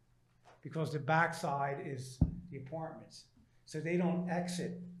servicing. Because the backside is the apartments. So they don't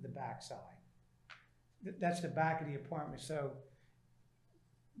exit the backside. That's the back of the apartment, so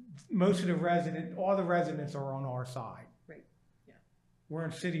most of all the residents are on our side. Right, yeah. We're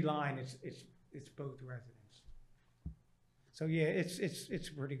in City Line, it's both residents. So yeah, it's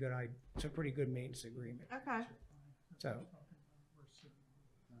a pretty good, it's a pretty good maintenance agreement, Okay. so.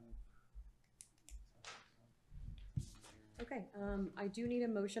 Okay, I do need a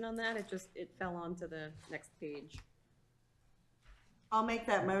motion on that. It fell onto the next page. I'll make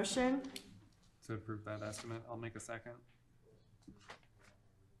that motion. To approve that estimate, I'll make a second.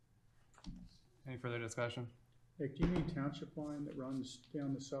 Any further discussion? Nick, do you mean township line that runs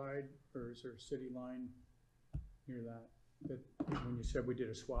down the side, or is there a city line near that? That, when you said we did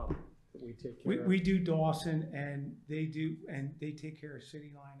a swap, that we take care of? We do Dawson and they take care of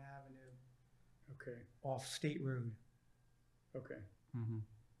City Line Avenue Okay, off State Road. okay, Mm-hmm.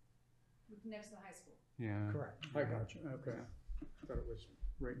 Next to the high school. Yeah. Correct. I got you, okay. Thought it was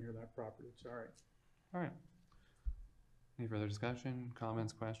right near that property, it's all right. All right. Any further discussion,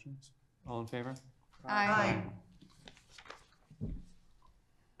 comments, questions? All in favor? Aye.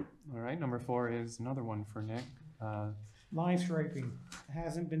 All right, number 4 is another one for Nick. Line striping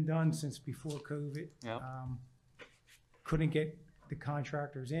hasn't been done since before COVID. Yep. Couldn't get the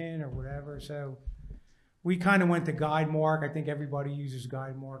contractors in or whatever, so we kind of went to guide mark. I think everybody uses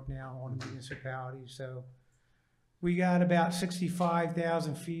guide mark now on the municipality, so we got about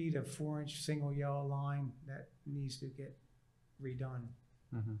 65,000 feet of 4-inch single yellow line that needs to get redone.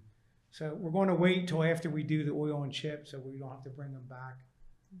 Mm-hmm. So we're going to wait till after we do the oil and chip, so we don't have to bring them back.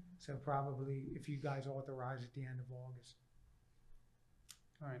 So probably if you guys authorize at the end of August.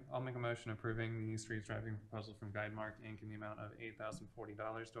 All right, I'll make a motion approving the street striping proposal from Guidemark Inc. in the amount of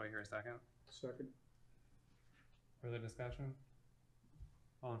 $8,040. Do I hear a second? Second? Further discussion?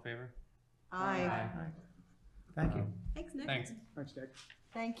 All in favor? Aye. Thank you. Thanks, Nick. Thanks. Thanks, Nick.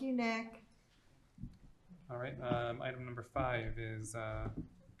 Thank you, Nick. All right, item number 5 is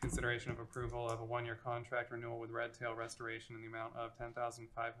consideration of approval of a 1-year contract renewal with Red Tail Restoration in the amount of $10,500.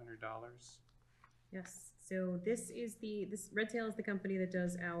 Yes, so this Red Tail is the company that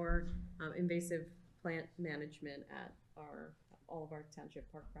does our invasive plant management at all of our township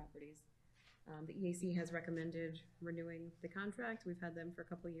park properties. The EAC has recommended renewing the contract. We've had them for a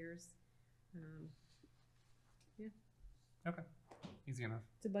couple of years. Okay, easy enough.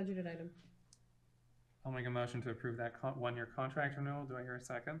 It's a budgeted item. I'll make a motion to approve that 1-year contract renewal. Do I hear a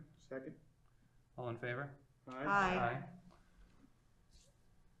second? Second? All in favor? Aye.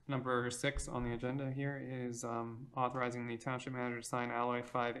 Number 6 on the agenda here is authorizing the township manager to sign Alloy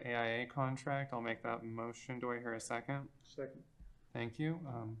 5 AIA contract. I'll make that motion. Do I hear a second? Second. Thank you.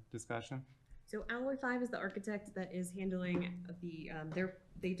 Discussion? So Alloy 5 is the architect that is handling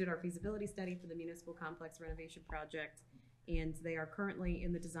they did our feasibility study for the municipal complex renovation project, and they are currently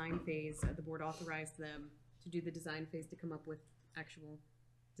in the design phase. The board authorized them to do the design phase to come up with actual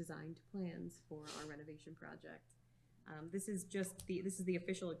designed plans for our renovation project. This is the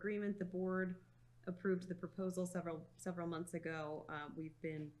official agreement. The board approved the proposal several months ago. We've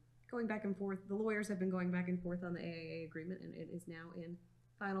been going back and forth. The lawyers have been going back and forth on the AIA agreement, and it is now in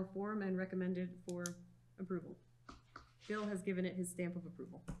final form and recommended for approval. Bill has given it his stamp of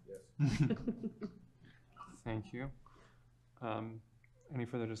approval. Yes. Thank you. Any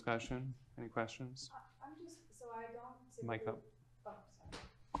further discussion? Any questions? I'm just, so I don't. Mic up. Oh,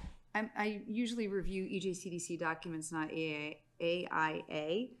 sorry. I usually review EJCDC documents, not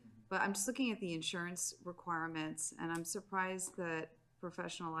AIA, but I'm just looking at the insurance requirements, and I'm surprised that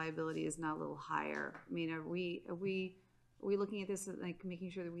professional liability is not a little higher. I mean, are we looking at this, like making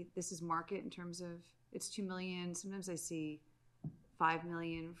sure that this is market in terms of it's $2 million? Sometimes I see $5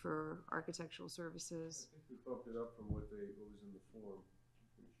 million for architectural services. I think we bumped it up from what was in the form,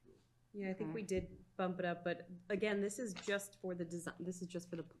 I'm pretty sure. Yeah, I think we did bump it up, but again, this is just for the design. This is just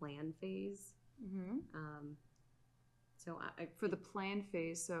for the plan phase. Mm-hmm. So For the plan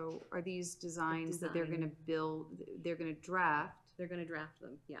phase, so are these designs that they're going to build? They're going to draft. They're going to draft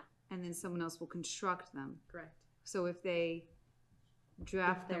them. Yeah, And then someone else will construct them. correct. So if they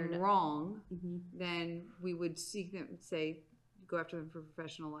draft they're them not- wrong, Mm-hmm. then we would seek them, go after them for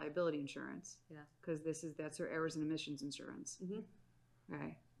professional liability insurance. Yeah. Because that's their errors and omissions insurance. Mhm.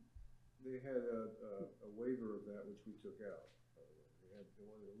 Okay. They had a waiver of that, which we took out. They wanted to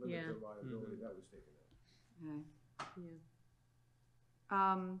limit Yeah. their liability, that was taken out. Okay.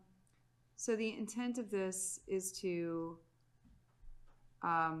 Yeah. So the intent of this is to,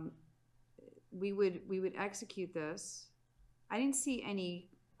 we would execute this. I didn't see any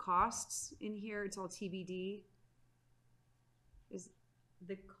costs in here. It's all TBD.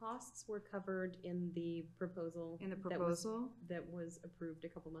 The costs were covered in the proposal. In the proposal? That was approved a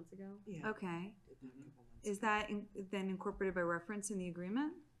couple months ago. Yeah. Okay. Is that then incorporated by reference in the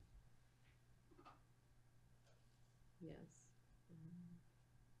agreement? Yes.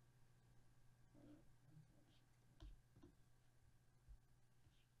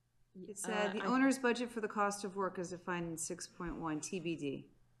 It said the owner's budget for the cost of work is defined in 6.1 TBD.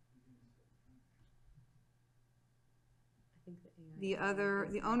 I The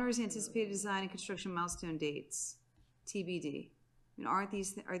owner's anticipated design and construction milestone dates, TBD. I mean, are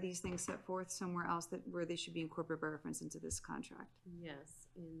these things set forth somewhere else where they should be incorporated by reference into this contract? Yes,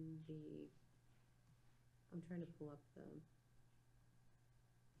 I'm trying to pull up the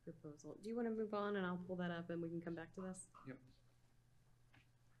proposal. Do you want to move on and I'll pull that up and we can come back to this?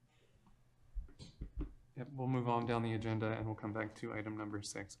 Yep, we'll move on down the agenda and we'll come back to item number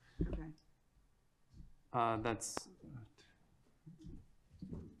 6. Okay. That's,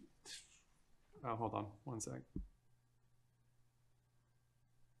 hold on one sec.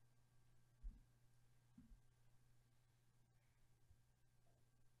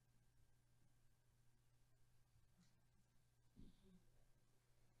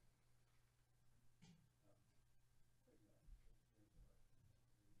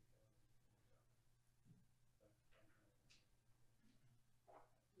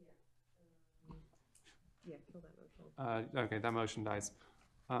 Yeah, kill that motion. Okay, that motion dies.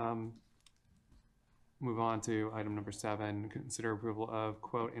 Move on to item number 7, consider approval of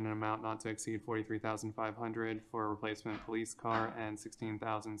quote in an amount not to exceed $43,500 for a replacement police car and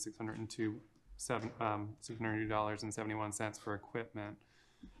 $602.71 for equipment.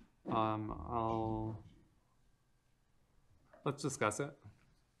 Let's discuss it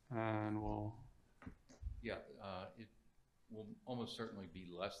and we'll. Yeah, it will almost certainly be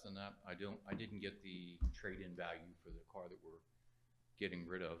less than that. I didn't get the trade-in value for the car that we're getting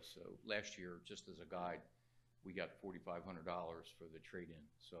rid of. So last year, just as a guide, we got $4,500 for the trade-in.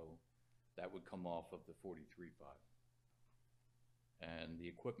 So that would come off of the $43,500. And the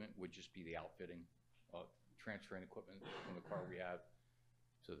equipment would just be the outfitting, transferring equipment from the car we have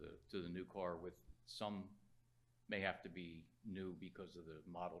to the new car. With some may have to be new because of the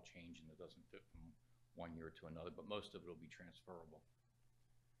model change and it doesn't fit from one year to another, but most of it will be transferable.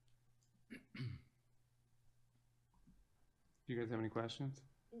 Do you guys have any questions?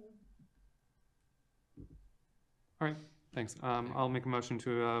 All right, thanks. I'll make a motion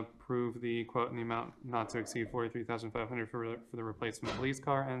to approve the quote in the amount not to exceed $43,500 for the replacement police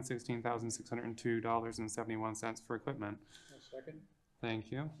car and $16,602.71 for equipment. Second.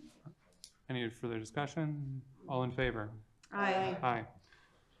 Thank you. Any further discussion? All in favor? Aye. Aye.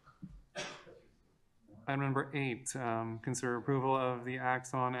 Item number 8, consider approval of the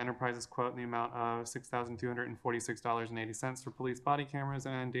Axon Enterprises quote in the amount of $6,246.80 for police body cameras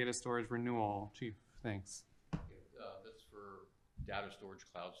and data storage renewal. Chief, thanks. That's for data storage,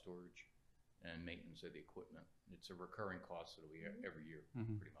 cloud storage, and maintenance of the equipment. It's a recurring cost that we have every year,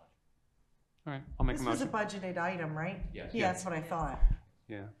 pretty much. All right, I'll make This a motion. was a budgeted item, right? Yes. Yeah, that's what I thought.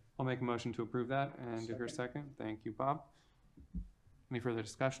 Yeah, I'll make a motion to approve that and do her second. Thank you, Bob. Any further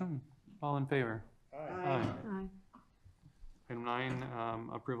discussion? All in favor? Aye. Item 9,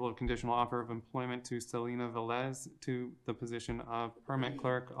 approval of conditional offer of employment to Selena Velez to the position of permit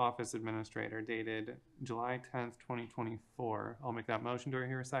clerk office administrator dated July 10th, 2024. I'll make that motion. Do I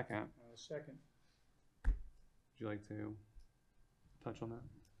hear a second? Second. Would you like to touch on that?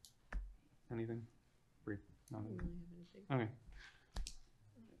 Anything? Brief? I Nothing. don't really have anything.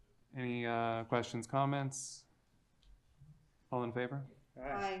 Okay. Any questions, comments? All in favor?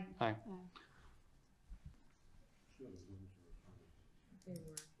 Aye. Aye. They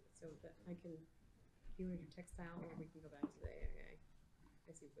were, so that I can, you want your textile or we can go back to the AIA.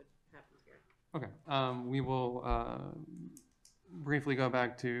 I see what happens here. Okay, we will briefly go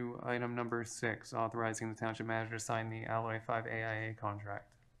back to item number 6, authorizing the township manager to sign the Alloy 5 AIA contract.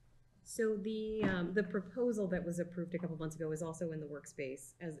 So the proposal that was approved a couple months ago is also in the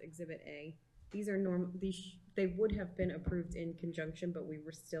workspace as Exhibit A. These are they would have been approved in conjunction, but we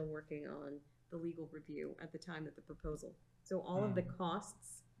were still working on the legal review at the time that the proposal. So all of the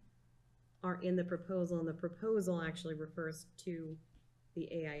costs are in the proposal, and the proposal actually refers to the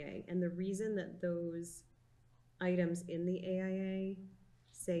AIA. And the reason that those items in the AIA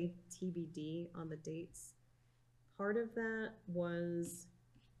say TBD on the dates, part of that was,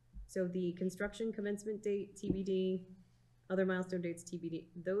 so the construction commencement date, TBD, other milestone dates, TBD,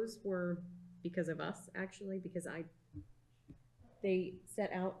 those were because of us, actually, because they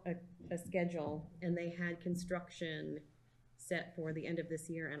set out a schedule and they had construction set for the end of this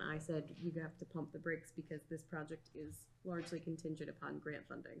year, and I said, you have to pump the brakes because this project is largely contingent upon grant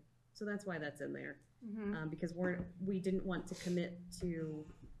funding. So that's why that's in there, because we didn't want to commit to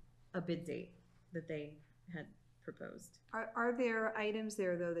a bid date that they had proposed. Are there items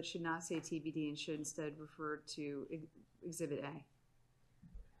there, though, that should not say TBD and should instead refer to Exhibit A?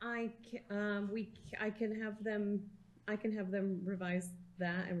 I can have them revise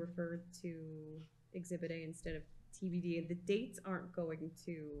that and refer to Exhibit A instead of TBD. The dates aren't going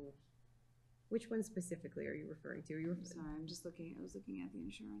to Which one specifically are you referring to? Are you I'm sorry, I was looking at the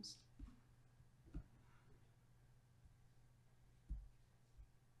insurance.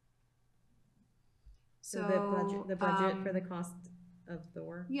 so the budget for the cost of the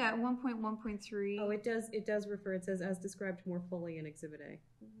work? Yeah, 1.1.3. Oh, it does refer, it says as described more fully in Exhibit A.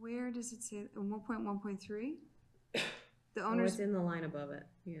 Where does it say, 1.1.3? The Oh, owner's, it's in the line above it,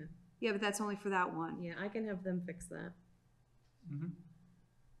 yeah. yeah, but that's only for that one. Yeah, I can have them fix that. Mm-hmm.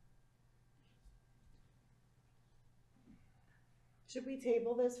 Should we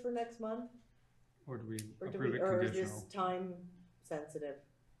table this for next month? Or do we Or do approve we, it or is this conditional? time sensitive?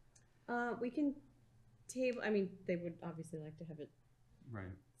 We can table, I mean, they would obviously like to have it Right.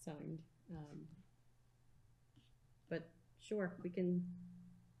 signed. But sure, we can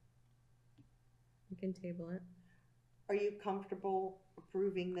table it. Are you comfortable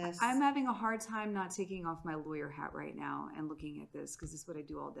approving this? I'm having a hard time not taking off my lawyer hat right now and looking at this, because this is what I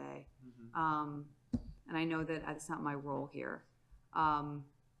do all day. Mm-hmm. And I know that it's not my role here. But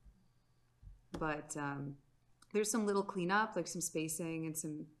there's some little cleanup, like some spacing and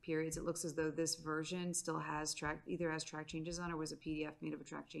some periods. It looks as though this version still has either has track changes on, or was a PDF made of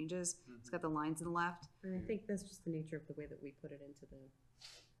track changes. Mm-hmm. It's got the lines on the left. And I think that's just the nature of the way that we put it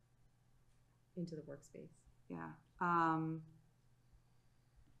into the workspace. Yeah. I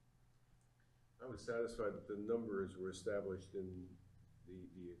was satisfied that the numbers were established in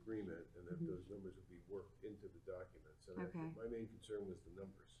the agreement, and that those numbers would be worked into the documents. And Okay. my main concern was the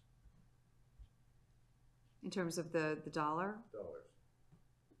numbers, In terms of the dollar. dollars.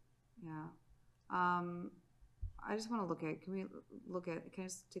 Yeah. I just want to look at, can I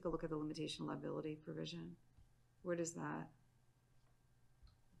just take a look at the limitation liability provision? Where does that?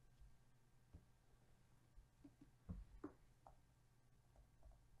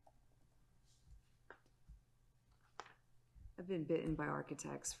 I've been bitten by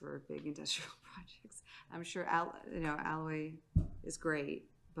architects for big industrial projects. I'm sure, Alloy is great,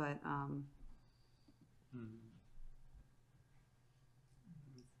 but,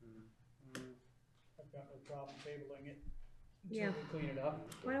 I've got no problem tabling it Yeah. until we clean it up.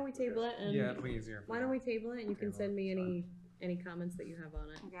 Why don't we table it and? Yeah, it'll be easier. if Why don't we table it and you can Table send it, me fine. any comments that you have on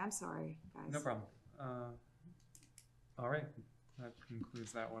it? okay, I'm sorry, guys. No problem. All right, that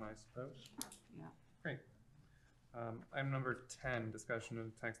concludes that one, I suppose. Yeah. Great. Item number 10, discussion of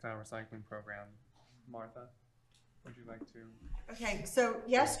the textile recycling program. Martha, would you like to? Okay, so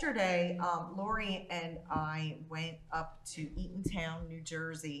yesterday, Lori and I went up to Eatontown, New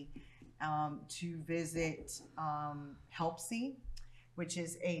Jersey, to visit Helpsy, which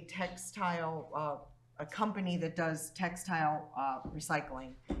is a textile, a company that does textile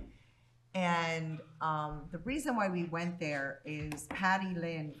recycling. And the reason why we went there is Patty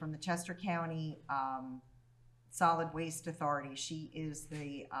Lynn from the Chester County Solid Waste Authority. She is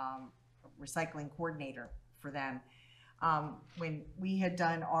the recycling coordinator for them. When we had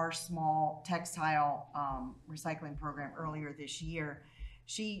done our small textile recycling program earlier this year,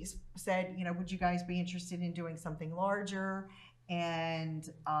 she said, you know, would you guys be interested in doing something larger? And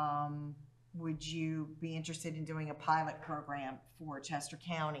would you be interested in doing a pilot program for Chester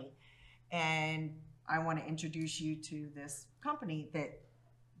County? And I want to introduce you to this company that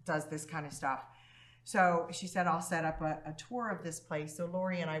does this kind of stuff. So she said, I'll set up a tour of this place. So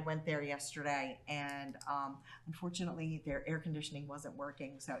Lori and I went there yesterday, and unfortunately their air conditioning wasn't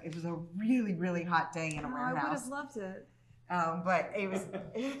working. So it was a really, really hot day in a I would warehouse. have loved it. But it was,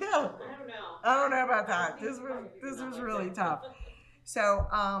 I don't know. I don't know about that. This was really tough. So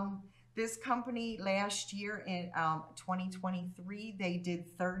this company last year in 2023, they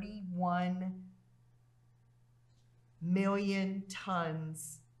did 31 million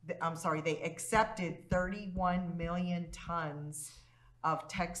tons. I'm sorry, they accepted 31 million tons of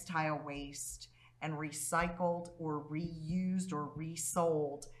textile waste and recycled or reused or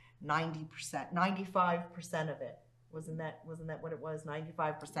resold 90%, 95% of it. Wasn't that what it was?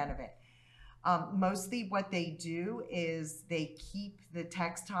 95% of it. Mostly what they do is they keep the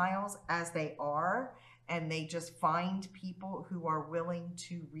textiles as they are, and they just find people who are willing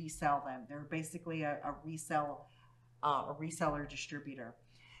to resell them. They're basically a reseller distributor.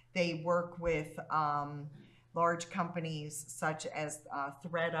 They work with large companies such as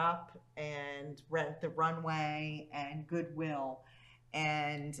ThreadUp and Rent the Runway and Goodwill,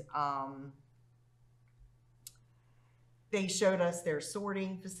 and they showed us their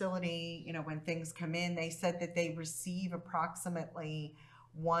sorting facility. You know, when things come in, they said that they receive approximately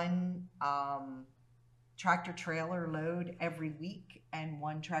one tractor trailer load every week, and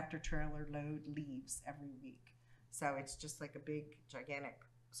one tractor trailer load leaves every week. So it's just like a big, gigantic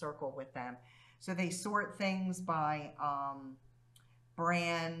circle with them. So they sort things by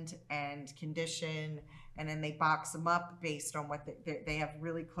brand and condition, and then they box them up based on what they have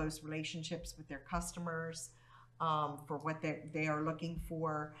really close relationships with their customers for what they are looking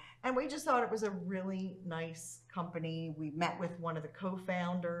for. And we just thought it was a really nice company. We met with one of the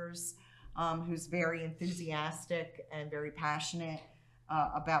co-founders who's very enthusiastic and very passionate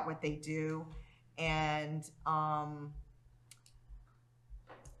about what they do. And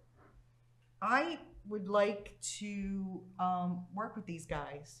I would like to work with these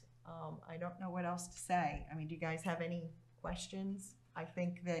guys. I don't know what else to say. I mean, do you guys have any questions? I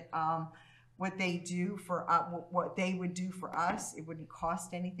think that what they do for what they would do for us, it wouldn't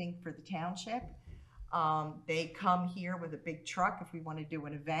cost anything for the township. They come here with a big truck if we want to do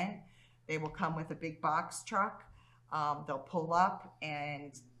an event. They will come with a big box truck. They'll pull up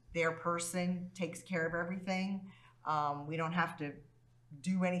and their person takes care of everything. We don't have to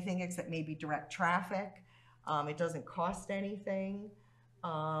do anything except maybe direct traffic. It doesn't cost anything.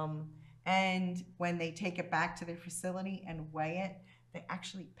 And when they take it back to their facility and weigh it, they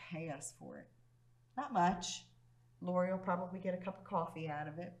actually pay us for it. Not much. Lori will probably get a cup of coffee out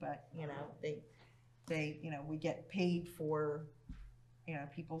of it, but you know, we get paid for,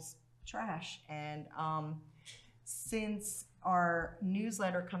 people's trash. And since our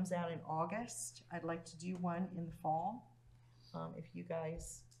newsletter comes out in August, I'd like to do one in the fall. If you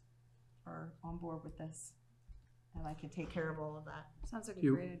guys are on board with this, and I can take care of all of that. Sounds like a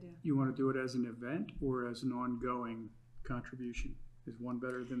great idea. You want to do it as an event or as an ongoing contribution? Is one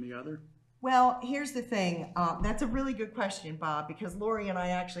better than the other? Well, here's the thing. That's a really good question, Bob, because Lori and I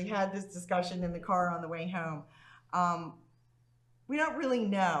actually had this discussion in the car on the way home. We don't really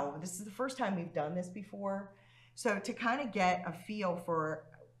know. This is the first time we've done this before. So to kind of get a feel for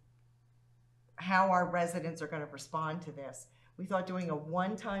how our residents are going to respond to this, we thought doing a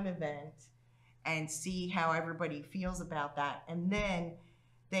one-time event and see how everybody feels about that. And then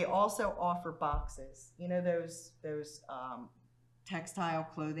they also offer boxes. You know, those textile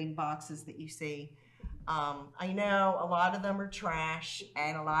clothing boxes that you see. I know a lot of them are trash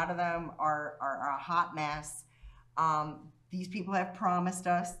and a lot of them are a hot mess. These people have promised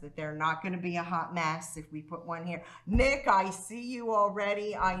us that they're not going to be a hot mess if we put one here. Nick, I see you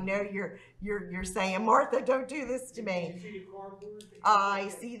already. I know you're saying, Martha, don't do this to me. You see the cardboard? I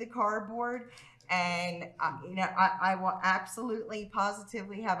see the cardboard. And, I will absolutely,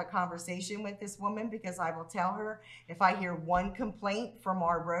 positively have a conversation with this woman, because I will tell her if I hear one complaint from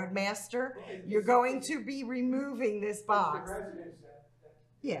our roadmaster, you're going to be removing this box.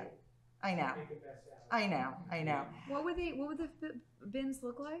 Yeah, I know. I know. What would the bins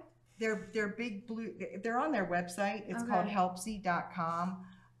look like? They're big blue. They're on their website. It's called helpsy.com.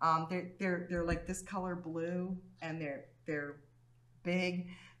 They're like this color blue, and they're big.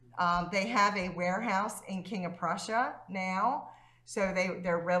 They have a warehouse in King of Prussia now, so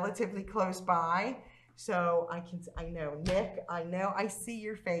they're relatively close by. So I know, Nick, I see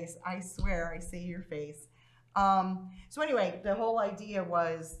your face. I swear I see your face. So anyway, the whole idea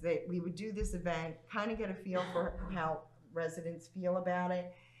was that we would do this event, kind of get a feel for how residents feel about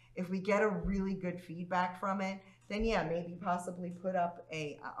it. If we get a really good feedback from it, then yeah, maybe possibly put up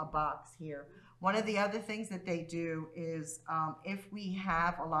a box here. One of the other things that they do is if we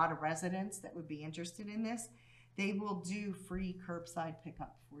have a lot of residents that would be interested in this, they will do free curbside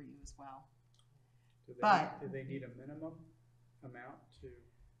pickup for you as well. Do they need a minimum amount to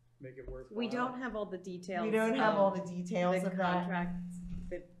make it worthwhile? We don't have all the details. We don't have all the details of that.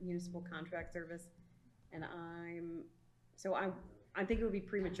 The municipal contract service, and I think it would be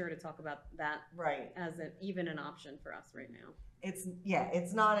premature to talk about that Right. as even an option for us right now. It's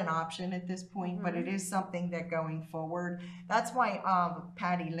not an option at this point, but it is something that going forward. That's why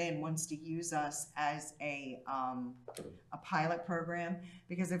Patty Lynn wants to use us as a pilot program,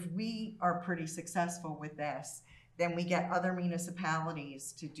 because if we are pretty successful with this, then we get other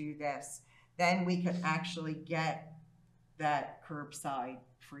municipalities to do this. Then we could actually get that curbside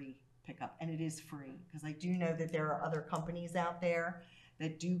free pickup, and it is free, because I do know that there are other companies out there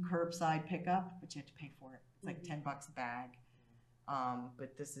that do curbside pickup, but you have to pay for it. It's like $10 a bag.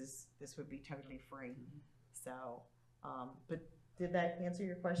 But this would be totally free. So, but did that answer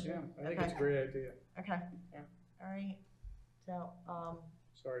your question? Yeah, I think it's a great idea. Okay. Yeah. All right. So,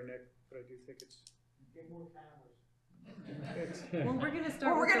 Sorry, Nick, but I do think it's. Get more cameras. Well, we're gonna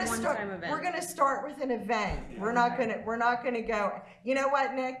start we're with gonna the one-time event. We're gonna start with an event. We're not gonna go. You know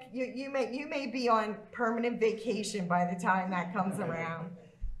what, Nick? You may be on permanent vacation by the time that comes around.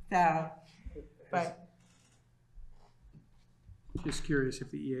 So, but. Just curious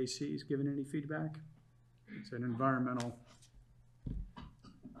if the EAC has given any feedback. It's an environmental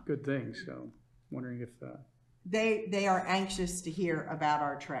good thing, so wondering if they are anxious to hear about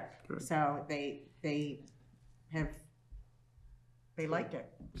our trip. Good. So they liked it,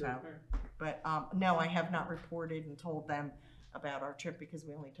 so. But, no, I have not reported and told them about our trip because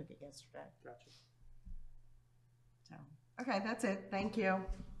we only took it yesterday. Gotcha. So, okay, that's it. Thank you.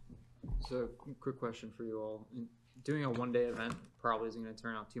 So, quick question for you all. Doing a one-day event probably isn't going to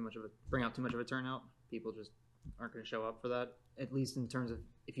bring out too much of a turnout. People just aren't going to show up for that, at least in terms of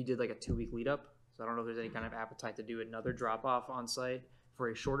if you did like a 2-week lead up. So I don't know if there's any kind of appetite to do another drop-off on site for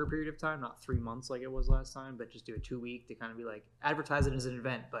a shorter period of time, not 3 months like it was last time, but just do a 2-week to kind of be like, advertise it as an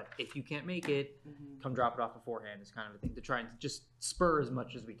event, but if you can't make it, come drop it off beforehand is kind of a thing to try and just spur as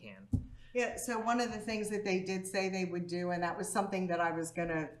much as we can. Yeah, so one of the things that they did say they would do, and that was something that I was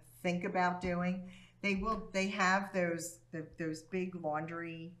gonna think about doing, they have those big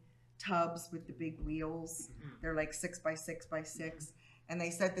laundry tubs with the big wheels. They're like 6x6x6, and they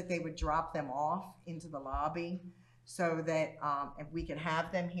said that they would drop them off into the lobby so that if we could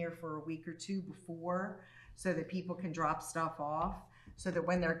have them here for a week or two before, so that people can drop stuff off, so that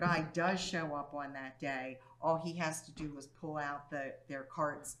when their guy does show up on that day, all he has to do is pull out their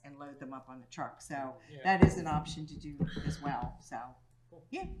carts and load them up on the truck. So that is an option to do as well. So,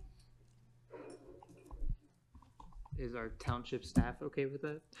 yeah. Is our township staff okay with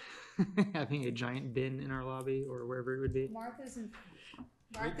that? Having a giant bin in our lobby or wherever it would be?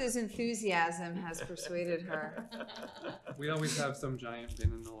 Martha's enthusiasm has persuaded her. We always have some giant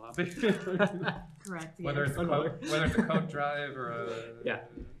bin in the lobby. Correct. Whether it's a coat drive or a Yeah.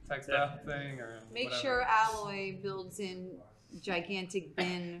 textile thing or Make whatever. sure Alloy builds in gigantic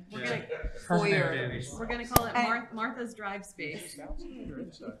bin Yeah. foyer. We're gonna call it And- Martha's Drive Space. Outside or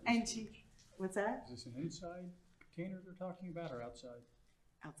inside? And what's that? Is this an inside container they're talking about or outside?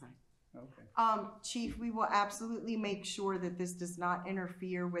 Outside. Okay. Chief, we will absolutely make sure that this does not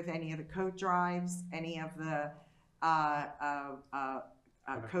interfere with any of the code drives, any of the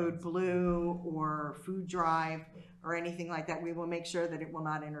code blue or food drive or anything like that. We will make sure that it will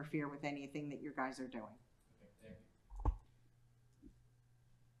not interfere with anything that you guys are doing.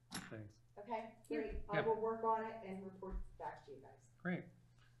 Thanks. Okay, great. I Yep. will work on it and report back to you guys. Great.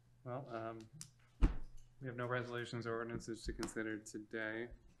 Well, we have no resolutions or ordinances to consider today.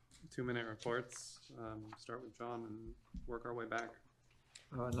 2-minute reports. Start with John and work our way back.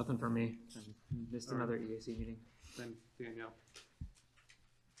 Nothing for me. I missed All right. another EAC meeting. Then Danielle.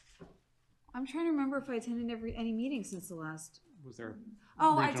 I'm trying to remember if I attended any meeting since the last. Was there?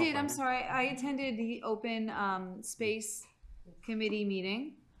 Oh, I regional did. I'm planning? sorry. I attended the open space committee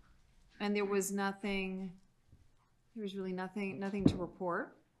meeting, and there was nothing. There was really nothing to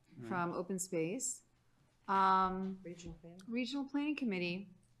report from open space. Regional plan? Regional planning committee.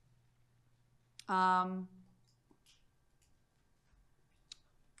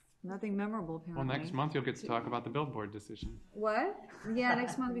 Nothing memorable apparently. Well, next month you'll get to talk about the billboard decision. What? Yeah,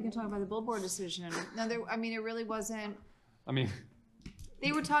 next month we can talk about the billboard decision. No, it really wasn't. I mean,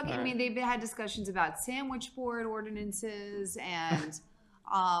 They were talking, All I right. mean, they had discussions about sandwich board ordinances and,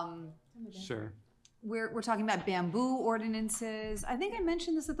 sure. we're talking about bamboo ordinances. I think I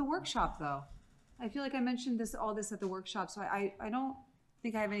mentioned this at the workshop, though. I feel like I mentioned all this at the workshop, so I don't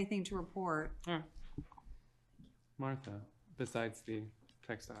think I have anything to report. All right. Martha, besides the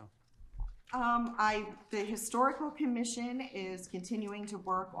textile. The Historical Commission is continuing to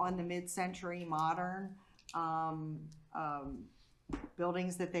work on the mid-century modern,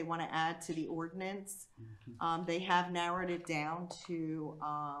 buildings that they want to add to the ordinance. They have narrowed it down to,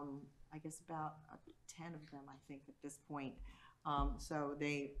 I guess about 10 of them, I think, at this point. So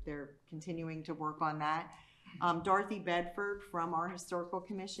they're continuing to work on that. Dorothy Bedford from our Historical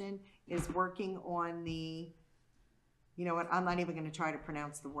Commission is working on you know what, I'm not even going to try to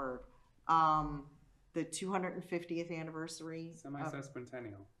pronounce the word. The 250th anniversary.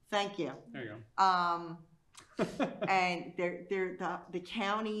 Semi-sesquicentennial. Thank you. There you go. And the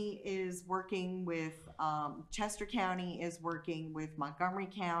county is working with, Chester County is working with Montgomery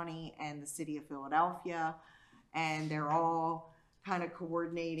County and the city of Philadelphia, and they're all kind of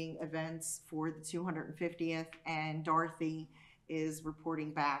coordinating events for the 250th, and Dorothy is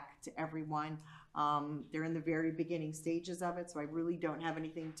reporting back to everyone. They're in the very beginning stages of it, so I really don't have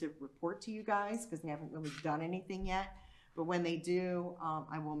anything to report to you guys because they haven't really done anything yet. But when they do,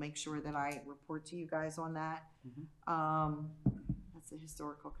 I will make sure that I report to you guys on that. That's the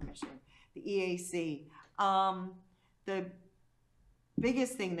Historical Commission. The EAC. The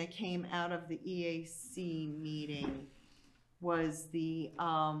biggest thing that came out of the EAC meeting was the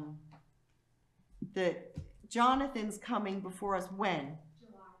Jonathan's coming before us when?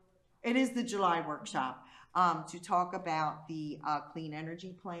 It is the July workshop. to talk about the clean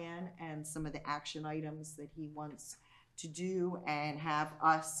energy plan and some of the action items that he wants to do, and have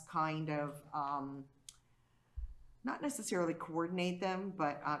us kind of not necessarily coordinate them,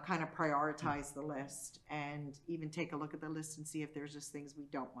 but kind of prioritize the list and even take a look at the list and see if there's just things we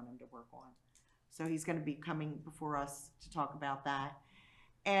don't want him to work on. So he's going to be coming before us to talk about that.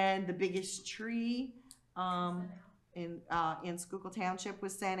 And the biggest tree in Schuylkill Township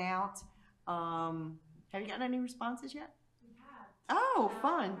was sent out. Have you gotten any responses yet? We have. Oh,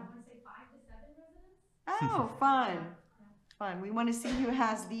 fun. I want to say 5 to 7 residents. Oh, fun. Fun. We want to see who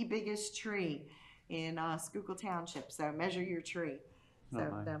has the biggest tree in Schuylkill Township. So measure your tree. So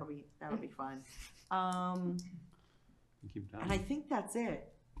Not mine. that'll be fun. Keep And I think that's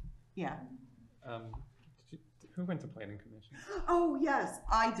it. Yeah. Who went to planning commission? Oh, yes,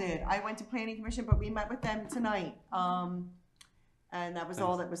 I did. I went to planning commission, but we met with them tonight. And that was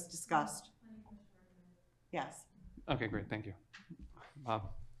all that was discussed. Yes. Okay, great, thank you. Bob?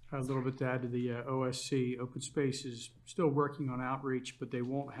 A little bit to add to the OSC. Open Space is still working on outreach, but they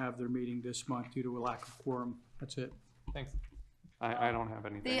won't have their meeting this month due to a lack of quorum. That's it. Thanks. I don't have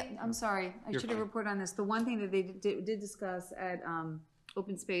anything. I'm sorry, I You're should have fine. reported on this. The one thing that they did discuss at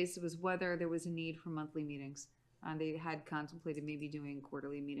Open Space was whether there was a need for monthly meetings. They had contemplated maybe doing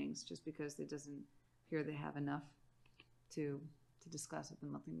quarterly meetings, just because it doesn't appear they have enough to discuss at the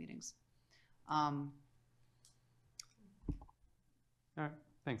monthly meetings. All right,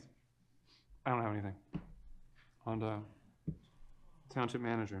 thanks. I don't have anything. On to township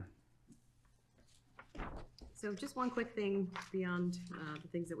manager. So just one quick thing beyond the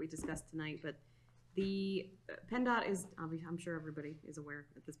things that we discussed tonight, but the PennDOT is, obviously, I'm sure everybody is aware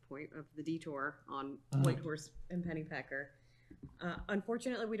at this point of the detour on Whitehorse and Pennypacker.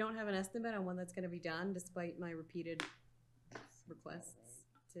 Unfortunately, we don't have an estimate on when that's going to be done, despite my repeated requests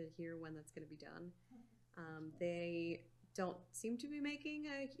to hear when that's going to be done. They don't seem to be making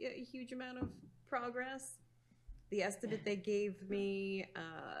a huge amount of progress. The estimate they gave me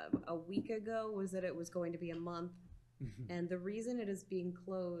a week ago was that it was going to be a month. And the reason it is being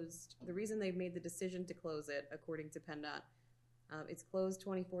closed, the reason they've made the decision to close it, according to PennDOT, it's closed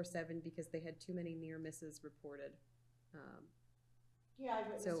 24/7 because they had too many near misses reported. Yeah, I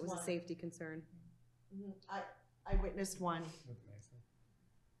witnessed So it was one. a safety concern. I witnessed one.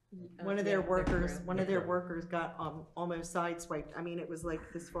 Uh, One of yeah, their Nick workers, Brown. one of their workers got almost sideswiped. I mean, it was like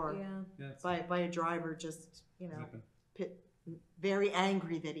this far Yeah. by a driver, just, very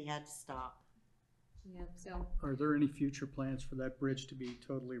angry that he had to stop. Yeah, so Are there any future plans for that bridge to be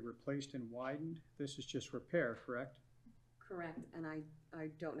totally replaced and widened? This is just repair, correct? correct, and I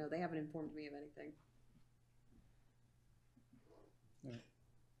don't know. They haven't informed me of anything.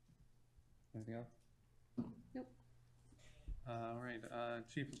 Anything else? Nope. All right,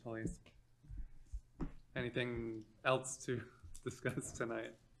 chief of police. Anything else to discuss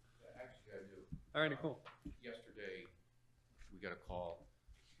tonight? Actually, I do. All righty, cool. Yesterday, we got a call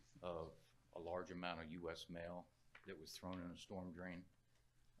of a large amount of U.S. mail that was thrown in a storm drain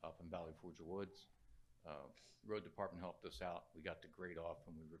up in Valley Forge Woods. Road department helped us out. We got the grate off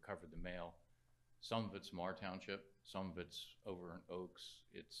and we recovered the mail. Some of it's from our township, some of it's over in Oaks.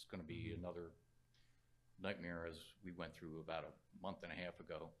 It's going to be another nightmare as we went through about a month and a half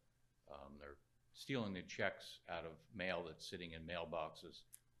ago. They're stealing the checks out of mail that's sitting in mailboxes,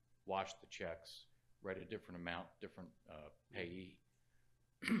 wash the checks, write a different amount, different payee.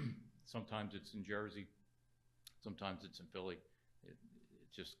 Sometimes it's in Jersey, sometimes it's in Philly.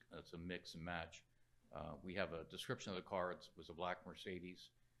 It's a mix and match. We have a description of the car. It was a black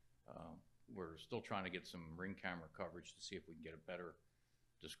Mercedes. We're still trying to get some ring camera coverage to see if we can get a better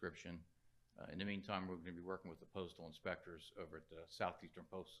description. In the meantime, we're going to be working with the postal inspectors over at the Southeastern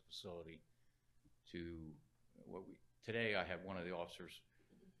Postal Facility today I had one of the officers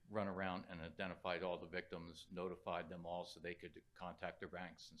run around and identified all the victims, notified them all so they could contact their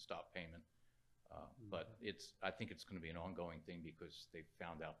banks and stop payment. But I think it's going to be an ongoing thing because they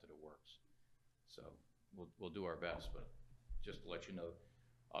found out that it works. So we'll do our best, but just to let you know,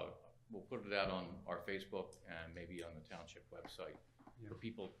 we'll put it out on our Facebook and maybe on the township website. For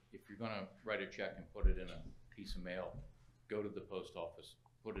people, if you're going to write a check and put it in a piece of mail, go to the post office,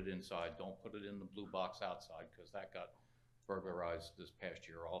 put it inside. Don't put it in the blue box outside because that got burglarized this past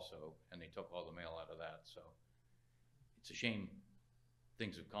year also, and they took all the mail out of that. So it's a shame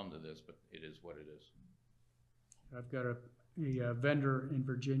things have come to this, but it is what it is. I've got a vendor in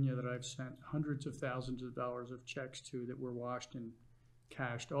Virginia that I've sent hundreds of thousands of dollars of checks to that were washed and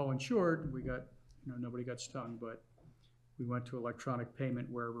cashed, all insured. We got, nobody got stung, but we went to electronic payment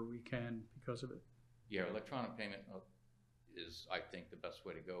wherever we can because of it. Yeah, electronic payment is, I think, the best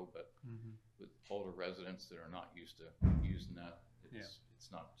way to go, but with older residents that are not used to using that, it's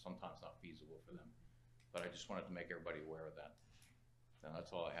not, sometimes not feasible for them. But I just wanted to make everybody aware of that. And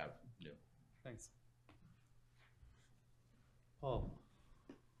that's all I have new. Thanks. Paul?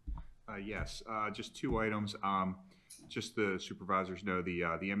 Yes, just two items. Just the supervisors know the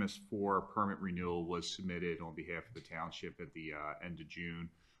MS4 permit renewal was submitted on behalf of the township at the end of June.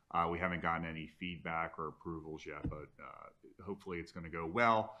 We haven't gotten any feedback or approvals yet, but hopefully it's going to go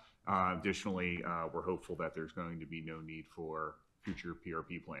well. Additionally, we're hopeful that there's going to be no need for future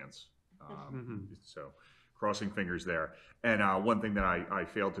PRP plans. So crossing fingers there. And one thing that I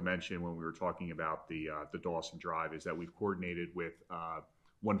failed to mention when we were talking about the Dawson Drive is that we've coordinated with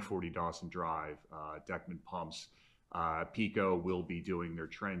 140 Dawson Drive, Deckman Pumps. Pico will be doing their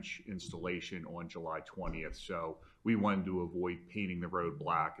trench installation on July 20th. So we wanted to avoid painting the road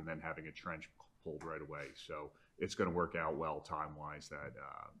black and then having a trench pulled right away. So it's going to work out well time-wise that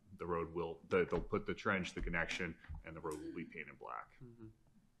the road will, they'll put the trench, the connection, and the road will be painted black.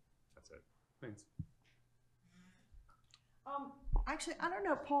 That's it. Thanks. Actually, I don't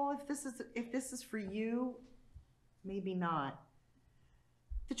know, Paul, if this is for you, maybe not.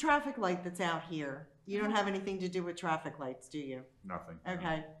 The traffic light that's out here, you don't have anything to do with traffic lights, do you? Nothing.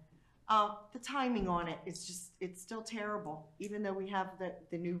 Okay. The timing on it is just, it's still terrible. Even though we have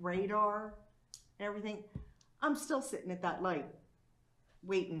the new radar and everything, I'm still sitting at that light,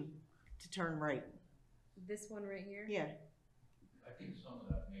 waiting to turn right. This one right here? Yeah. I think some of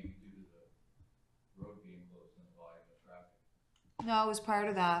that may be due to the road being closed and the volume of traffic. No, it was prior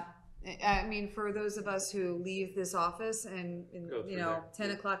to that. I mean, for those of us who leave this office and you know,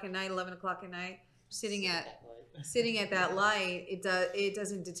 10 o'clock at night, 11 o'clock at night, sitting at that light, it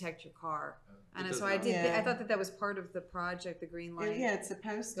doesn't detect your car. And so I thought that was part of the project, the green light. Yeah, it's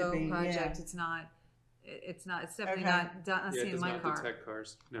supposed to Go be. project. Yeah. It's definitely not seeing my car. It does not detect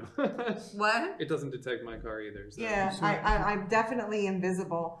cars. No. What? It doesn't detect my car either. So. Yeah, I'm definitely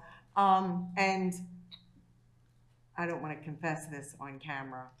invisible. And I don't want to confess this on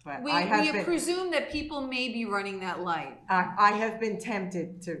camera, but We presume that people may be running that light. I have been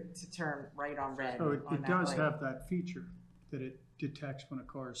tempted to turn right on red. So it on that does light. have that feature that it detects when a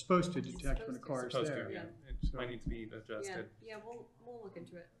car is supposed to detect when a car is Supposed there. to, yeah. It might need to be adjusted. Yeah, we'll look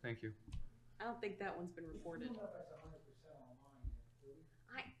into it. Thank you. I don't think that one's been reported.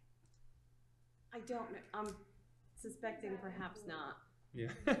 I don't know. I'm suspecting perhaps not. Yeah.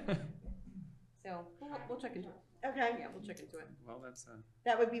 So we'll check into it. Okay. Yeah, we'll check into it. Well, that's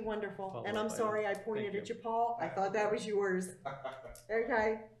That would be wonderful. Follow And up I'm item. sorry I pointed Thank at you, Paul. I thought that was yours.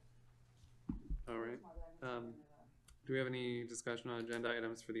 Okay. all right. Do we have any discussion on agenda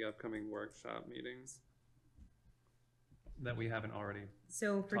items for the upcoming workshop meetings that we haven't already?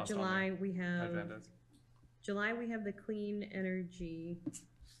 So for Tossed on July, we have agendas? the clean energy.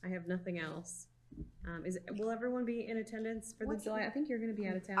 I have nothing else. Will everyone be in attendance for the July? I think you're going to be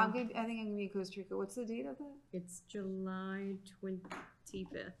out of town. I think I'm gonna be in Costa Rica. What's the date of that? It's July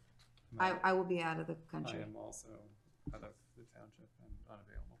 25th. I will be out of the I country. am also out of the township and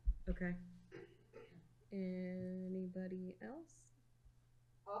unavailable. Okay. Anybody else?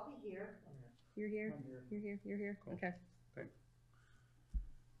 I'll be here. You're here? I'm here. You're here? You're here? Cool. Okay. Thanks.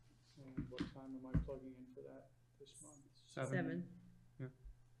 And what time am I plugging in for that this month? 7.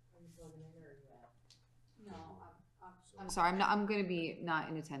 No, I'm sorry. I'm gonna be not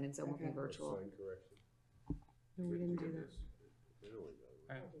in attendance. I won't be virtual. No, we didn't do that.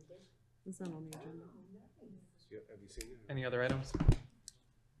 All right. It's not on the agenda. Any other items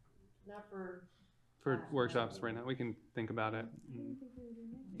Not for. for workshops right now? We can think about it and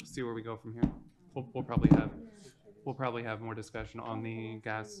see where we go from here. We'll probably have more discussion on the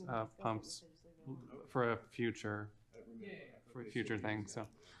gas pumps for a future thing. So,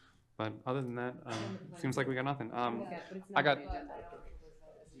 but other than that, seems like we got nothing. I got.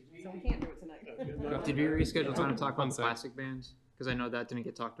 So we can't do it tonight. Did we reschedule time to talk One about the sec. plastic bans? Because I know that didn't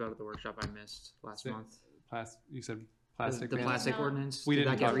get talked about at the workshop I missed last month. You said plastic. The bans? plastic ordinance. We did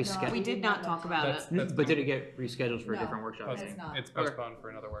didn't that get talk- rescheduled? We did not talk about it. That's But did it get rescheduled for a No. different workshop? Post- not. It's postponed for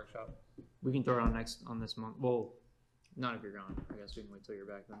another workshop. We can throw it on this month. Well, not if you're gone. I guess we can wait till you're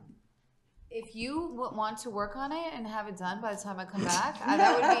back then. If you want to work on it and have it done by the time I come back,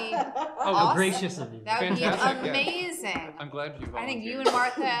 that would be awesome. Gracious of you. That would be Fantastic, yeah. amazing. I'm glad you. I think you volunteered. and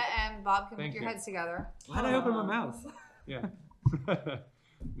Martha and Bob can Thank put your you. heads together. Why'd I open my mouth? Yeah.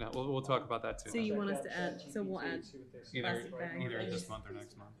 No, we'll talk about that too. So you want us to add, so we'll add either plastic bags. either this month or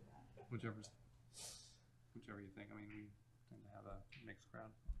next month, whichever you think. I mean, we tend to have a mixed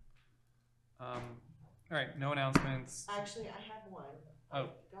crowd. All right, no announcements. Actually, I have one. Oh.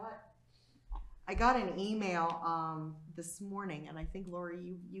 I got an email, this morning, and I think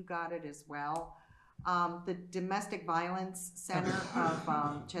Lori, you got it as well. The Domestic Violence Center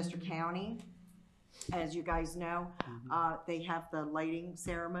of, Chester County, as you guys know, they have the lighting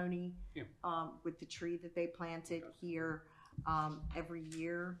ceremony, Yeah. with the tree that they planted here, every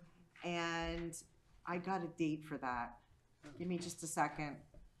year. And I got a date for that. Give me just a second.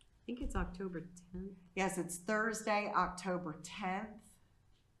 I think it's October 10th. Yes, it's Thursday, October 10th.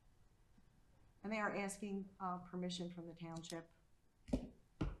 And they are asking, permission from the township.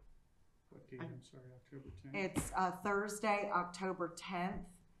 What date? I'm sorry, October 10th? It's, Thursday, October 10th.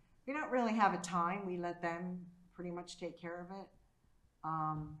 We don't really have a time. We let them pretty much take care of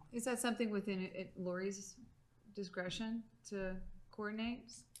it. Is that something within Lori's discretion to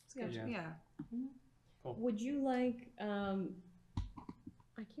coordinate? Yeah. Yeah. Cool. Would you like,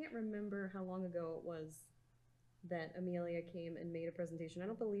 I can't remember how long ago it was that Amelia came and made a presentation. I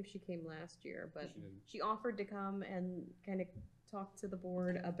don't believe she came last year, but She did. she offered to come and kind of talk to the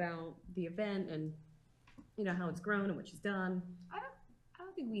board about the event and, you know, how it's grown and what she's done. I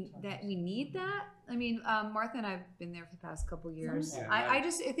don't think we need that. I mean, Martha and I've been there for the past couple years. Yeah, I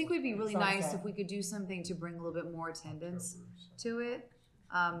think we'd be really nice if we could do something to bring a little bit more attendance to it.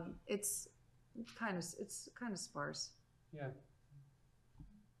 It's kind of sparse. Yeah.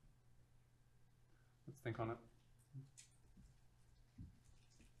 Let's think on it.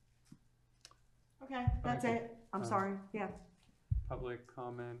 Okay, that's Okay. it. I'm sorry, yeah. Public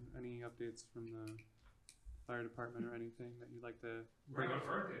comment, any updates from the fire department or anything that you'd like to bring up?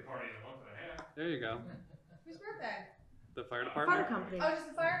 birthday party in a month and a half. There you go. Whose birthday? The fire Fire department? company. Oh, just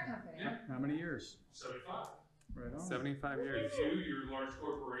the fire company. How many years? 75. Right on. 75 years. If you, your large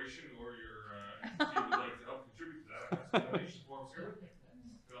corporation, or your entity would like to help contribute to that, I have some donation forms here. You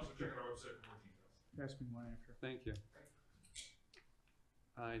can also check out our website for more details. Pass me one after. Thank you.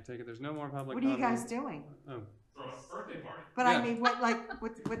 I take it there's no more public What are you comment? guys doing? Oh, Throw a birthday party. But Yeah. I mean,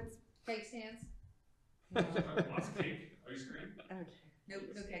 what's, Cake stands? Lots of cake, ice cream.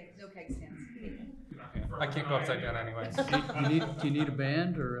 okay. No cake stands. yeah. I can't go upside down anyways. Do you need a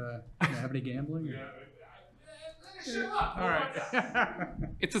band or have any gambling? Yeah. Shut up. All right.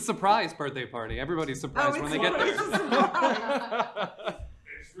 It's a surprise birthday party. Everybody's surprised when they get always there. a surprise.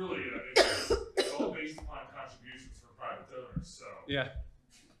 It's really, it's all based upon contributions from private donors, so. Yeah,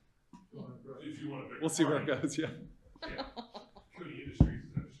 If you want to. we'll see where it goes, yeah. Yeah. Cooney Industries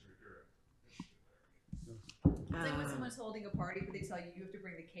is industry here. It's like when someone's holding a party, but they tell you have to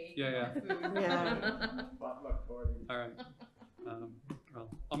bring the cake. Yeah, and the food. Yeah. Potluck party. All right. Well,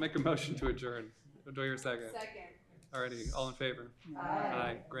 I'll make a motion to adjourn. Do your second. Second. Alrighty, all in favor?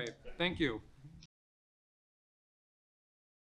 Aye. Great. Thank you.